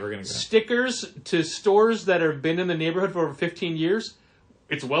out stickers to stores that have been in the neighborhood for over 15 years?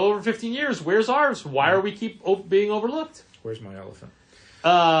 It's well over 15 years. Where's ours? Why are we keep being overlooked? Where's my elephant?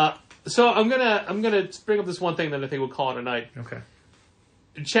 So I'm gonna bring up this one thing that I think we'll call it a night. Okay.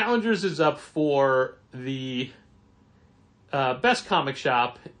 Challengers is up for the best comic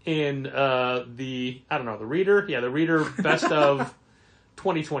shop in the Reader. Yeah, the Reader Best of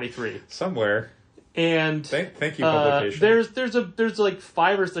 2023. Somewhere. And thank you, publication. There's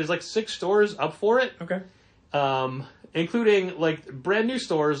like 6 stores up for it. Okay. Including like brand new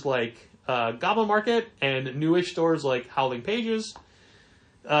stores like Goblin Market and newish stores like Howling Pages.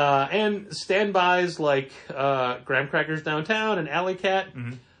 And standbys like Graham Crackers Downtown and Alley Cat.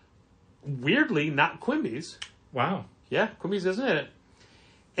 Mm-hmm. Weirdly, not Quimby's. Wow. Yeah, Quimby's isn't in it.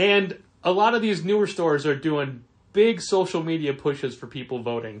 And a lot of these newer stores are doing big social media pushes for people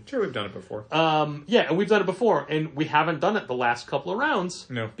voting. Sure, we've done it before. Yeah, and we've done it before. And we haven't done it the last couple of rounds.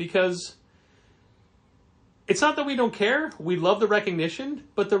 No. Because it's not that we don't care. We love the recognition,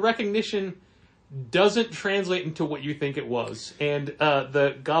 but the recognition doesn't translate into what you think it was. And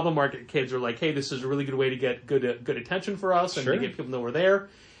the Goblin Market kids are like, hey, this is a really good way to get good attention for us and to get people to know we're there.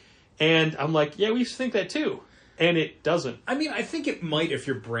 And I'm like, yeah, we used to think that too. And it doesn't. I mean, I think it might if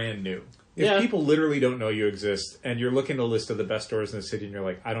you're brand new. If people literally don't know you exist and you're looking at a list of the best stores in the city and you're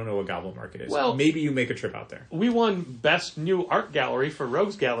like, I don't know what Goblin Market is. Well, maybe you make a trip out there. We won Best New Art Gallery for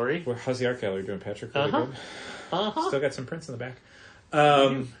Rogues Gallery. Well, how's the art gallery doing, Patrick? Really good? Still got some prints in the back.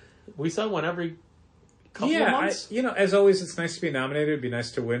 We sell one every couple of months. As always, it's nice to be nominated. It'd be nice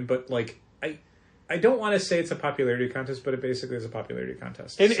to win. But, I don't want to say it's a popularity contest, but it basically is a popularity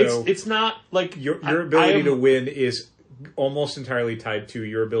contest. And so it's not like... Your ability to win is almost entirely tied to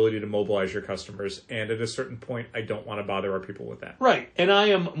your ability to mobilize your customers. And at a certain point, I don't want to bother our people with that. Right. And I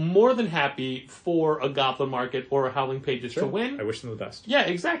am more than happy for a Goblin Market or a Howling Pages to win. I wish them the best. Yeah,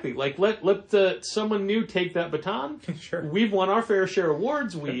 exactly. Like, let someone new take that baton. Sure. We've won our fair share of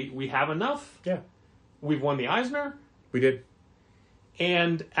awards. We have enough. Yeah. We've won the Eisner. We did.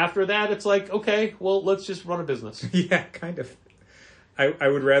 And after that, it's like, okay, well, let's just run a business. Yeah, kind of. I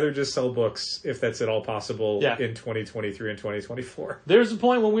would rather just sell books, if that's at all possible, in 2023 and 2024. There's a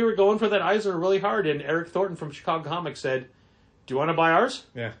point when we were going for that Eisner really hard, and Eric Thornton from Chicago Comics said, do you want to buy ours?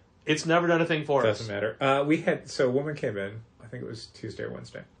 Yeah. It's never done a thing for us. Doesn't matter. A woman came in, I think it was Tuesday or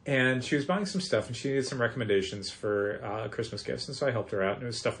Wednesday, and she was buying some stuff, and she needed some recommendations for Christmas gifts, and so I helped her out, and it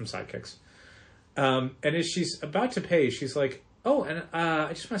was stuff from Sidekicks. And as she's about to pay, she's like, oh, and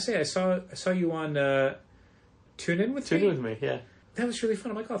I just want to say, I saw you on Tune In With Me, yeah. That was really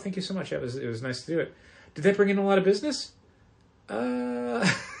fun. I'm like, oh, thank you so much. It was nice to do it. Did that bring in a lot of business? Not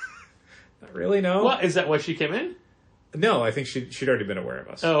really, no. What, is that why she came in? No, I think she'd already been aware of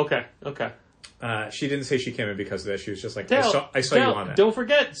us. Oh, okay. She didn't say she came in because of that. She was just like, Dale, I saw you on that. Don't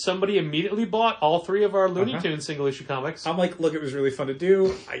forget, somebody immediately bought all 3 of our Looney Tunes single issue comics. I'm like, look, it was really fun to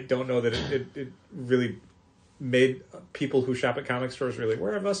do. I don't know that it really made people who shop at comic stores really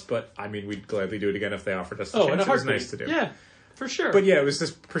aware of us, but I mean, we'd gladly do it again if they offered us the chance. It was nice to do. Yeah, for sure. But yeah, it was this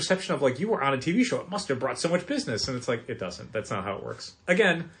perception of like, you were on a TV show. It must have brought so much business. And it's like, it doesn't. That's not how it works.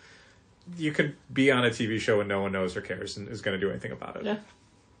 Again, you could be on a TV show and no one knows or cares and is going to do anything about it. Yeah.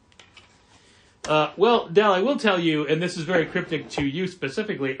 Well, Dal, I will tell you, and this is very cryptic to you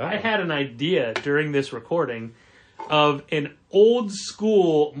specifically, I had an idea during this recording of an old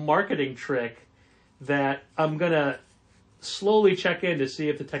school marketing trick that I'm going to slowly check in to see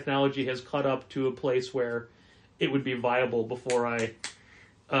if the technology has caught up to a place where it would be viable before I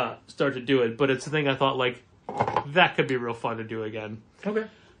start to do it. But it's a thing I thought, like, that could be real fun to do again. Okay.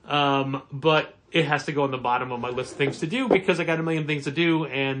 But it has to go on the bottom of my list of things to do because I got a million things to do.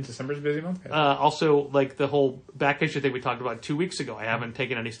 And December's a busy month. Also, like the whole back issue thing we talked about 2 weeks ago, I haven't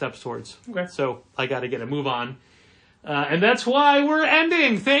taken any steps towards. Okay. So I got to get a move on. And that's why we're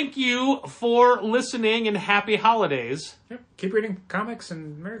ending. Thank you for listening and happy holidays. Yep. Keep reading comics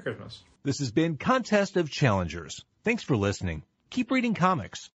and Merry Christmas. This has been Contest of Challengers. Thanks for listening. Keep reading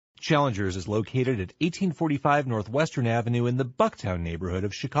comics. Challengers is located at 1845 Northwestern Avenue in the Bucktown neighborhood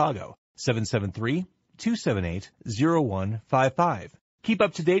of Chicago. 773-278-0155. Keep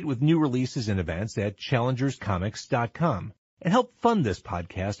up to date with new releases and events at challengerscomics.com. and help fund this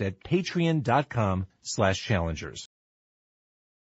podcast at patreon.com/challengers.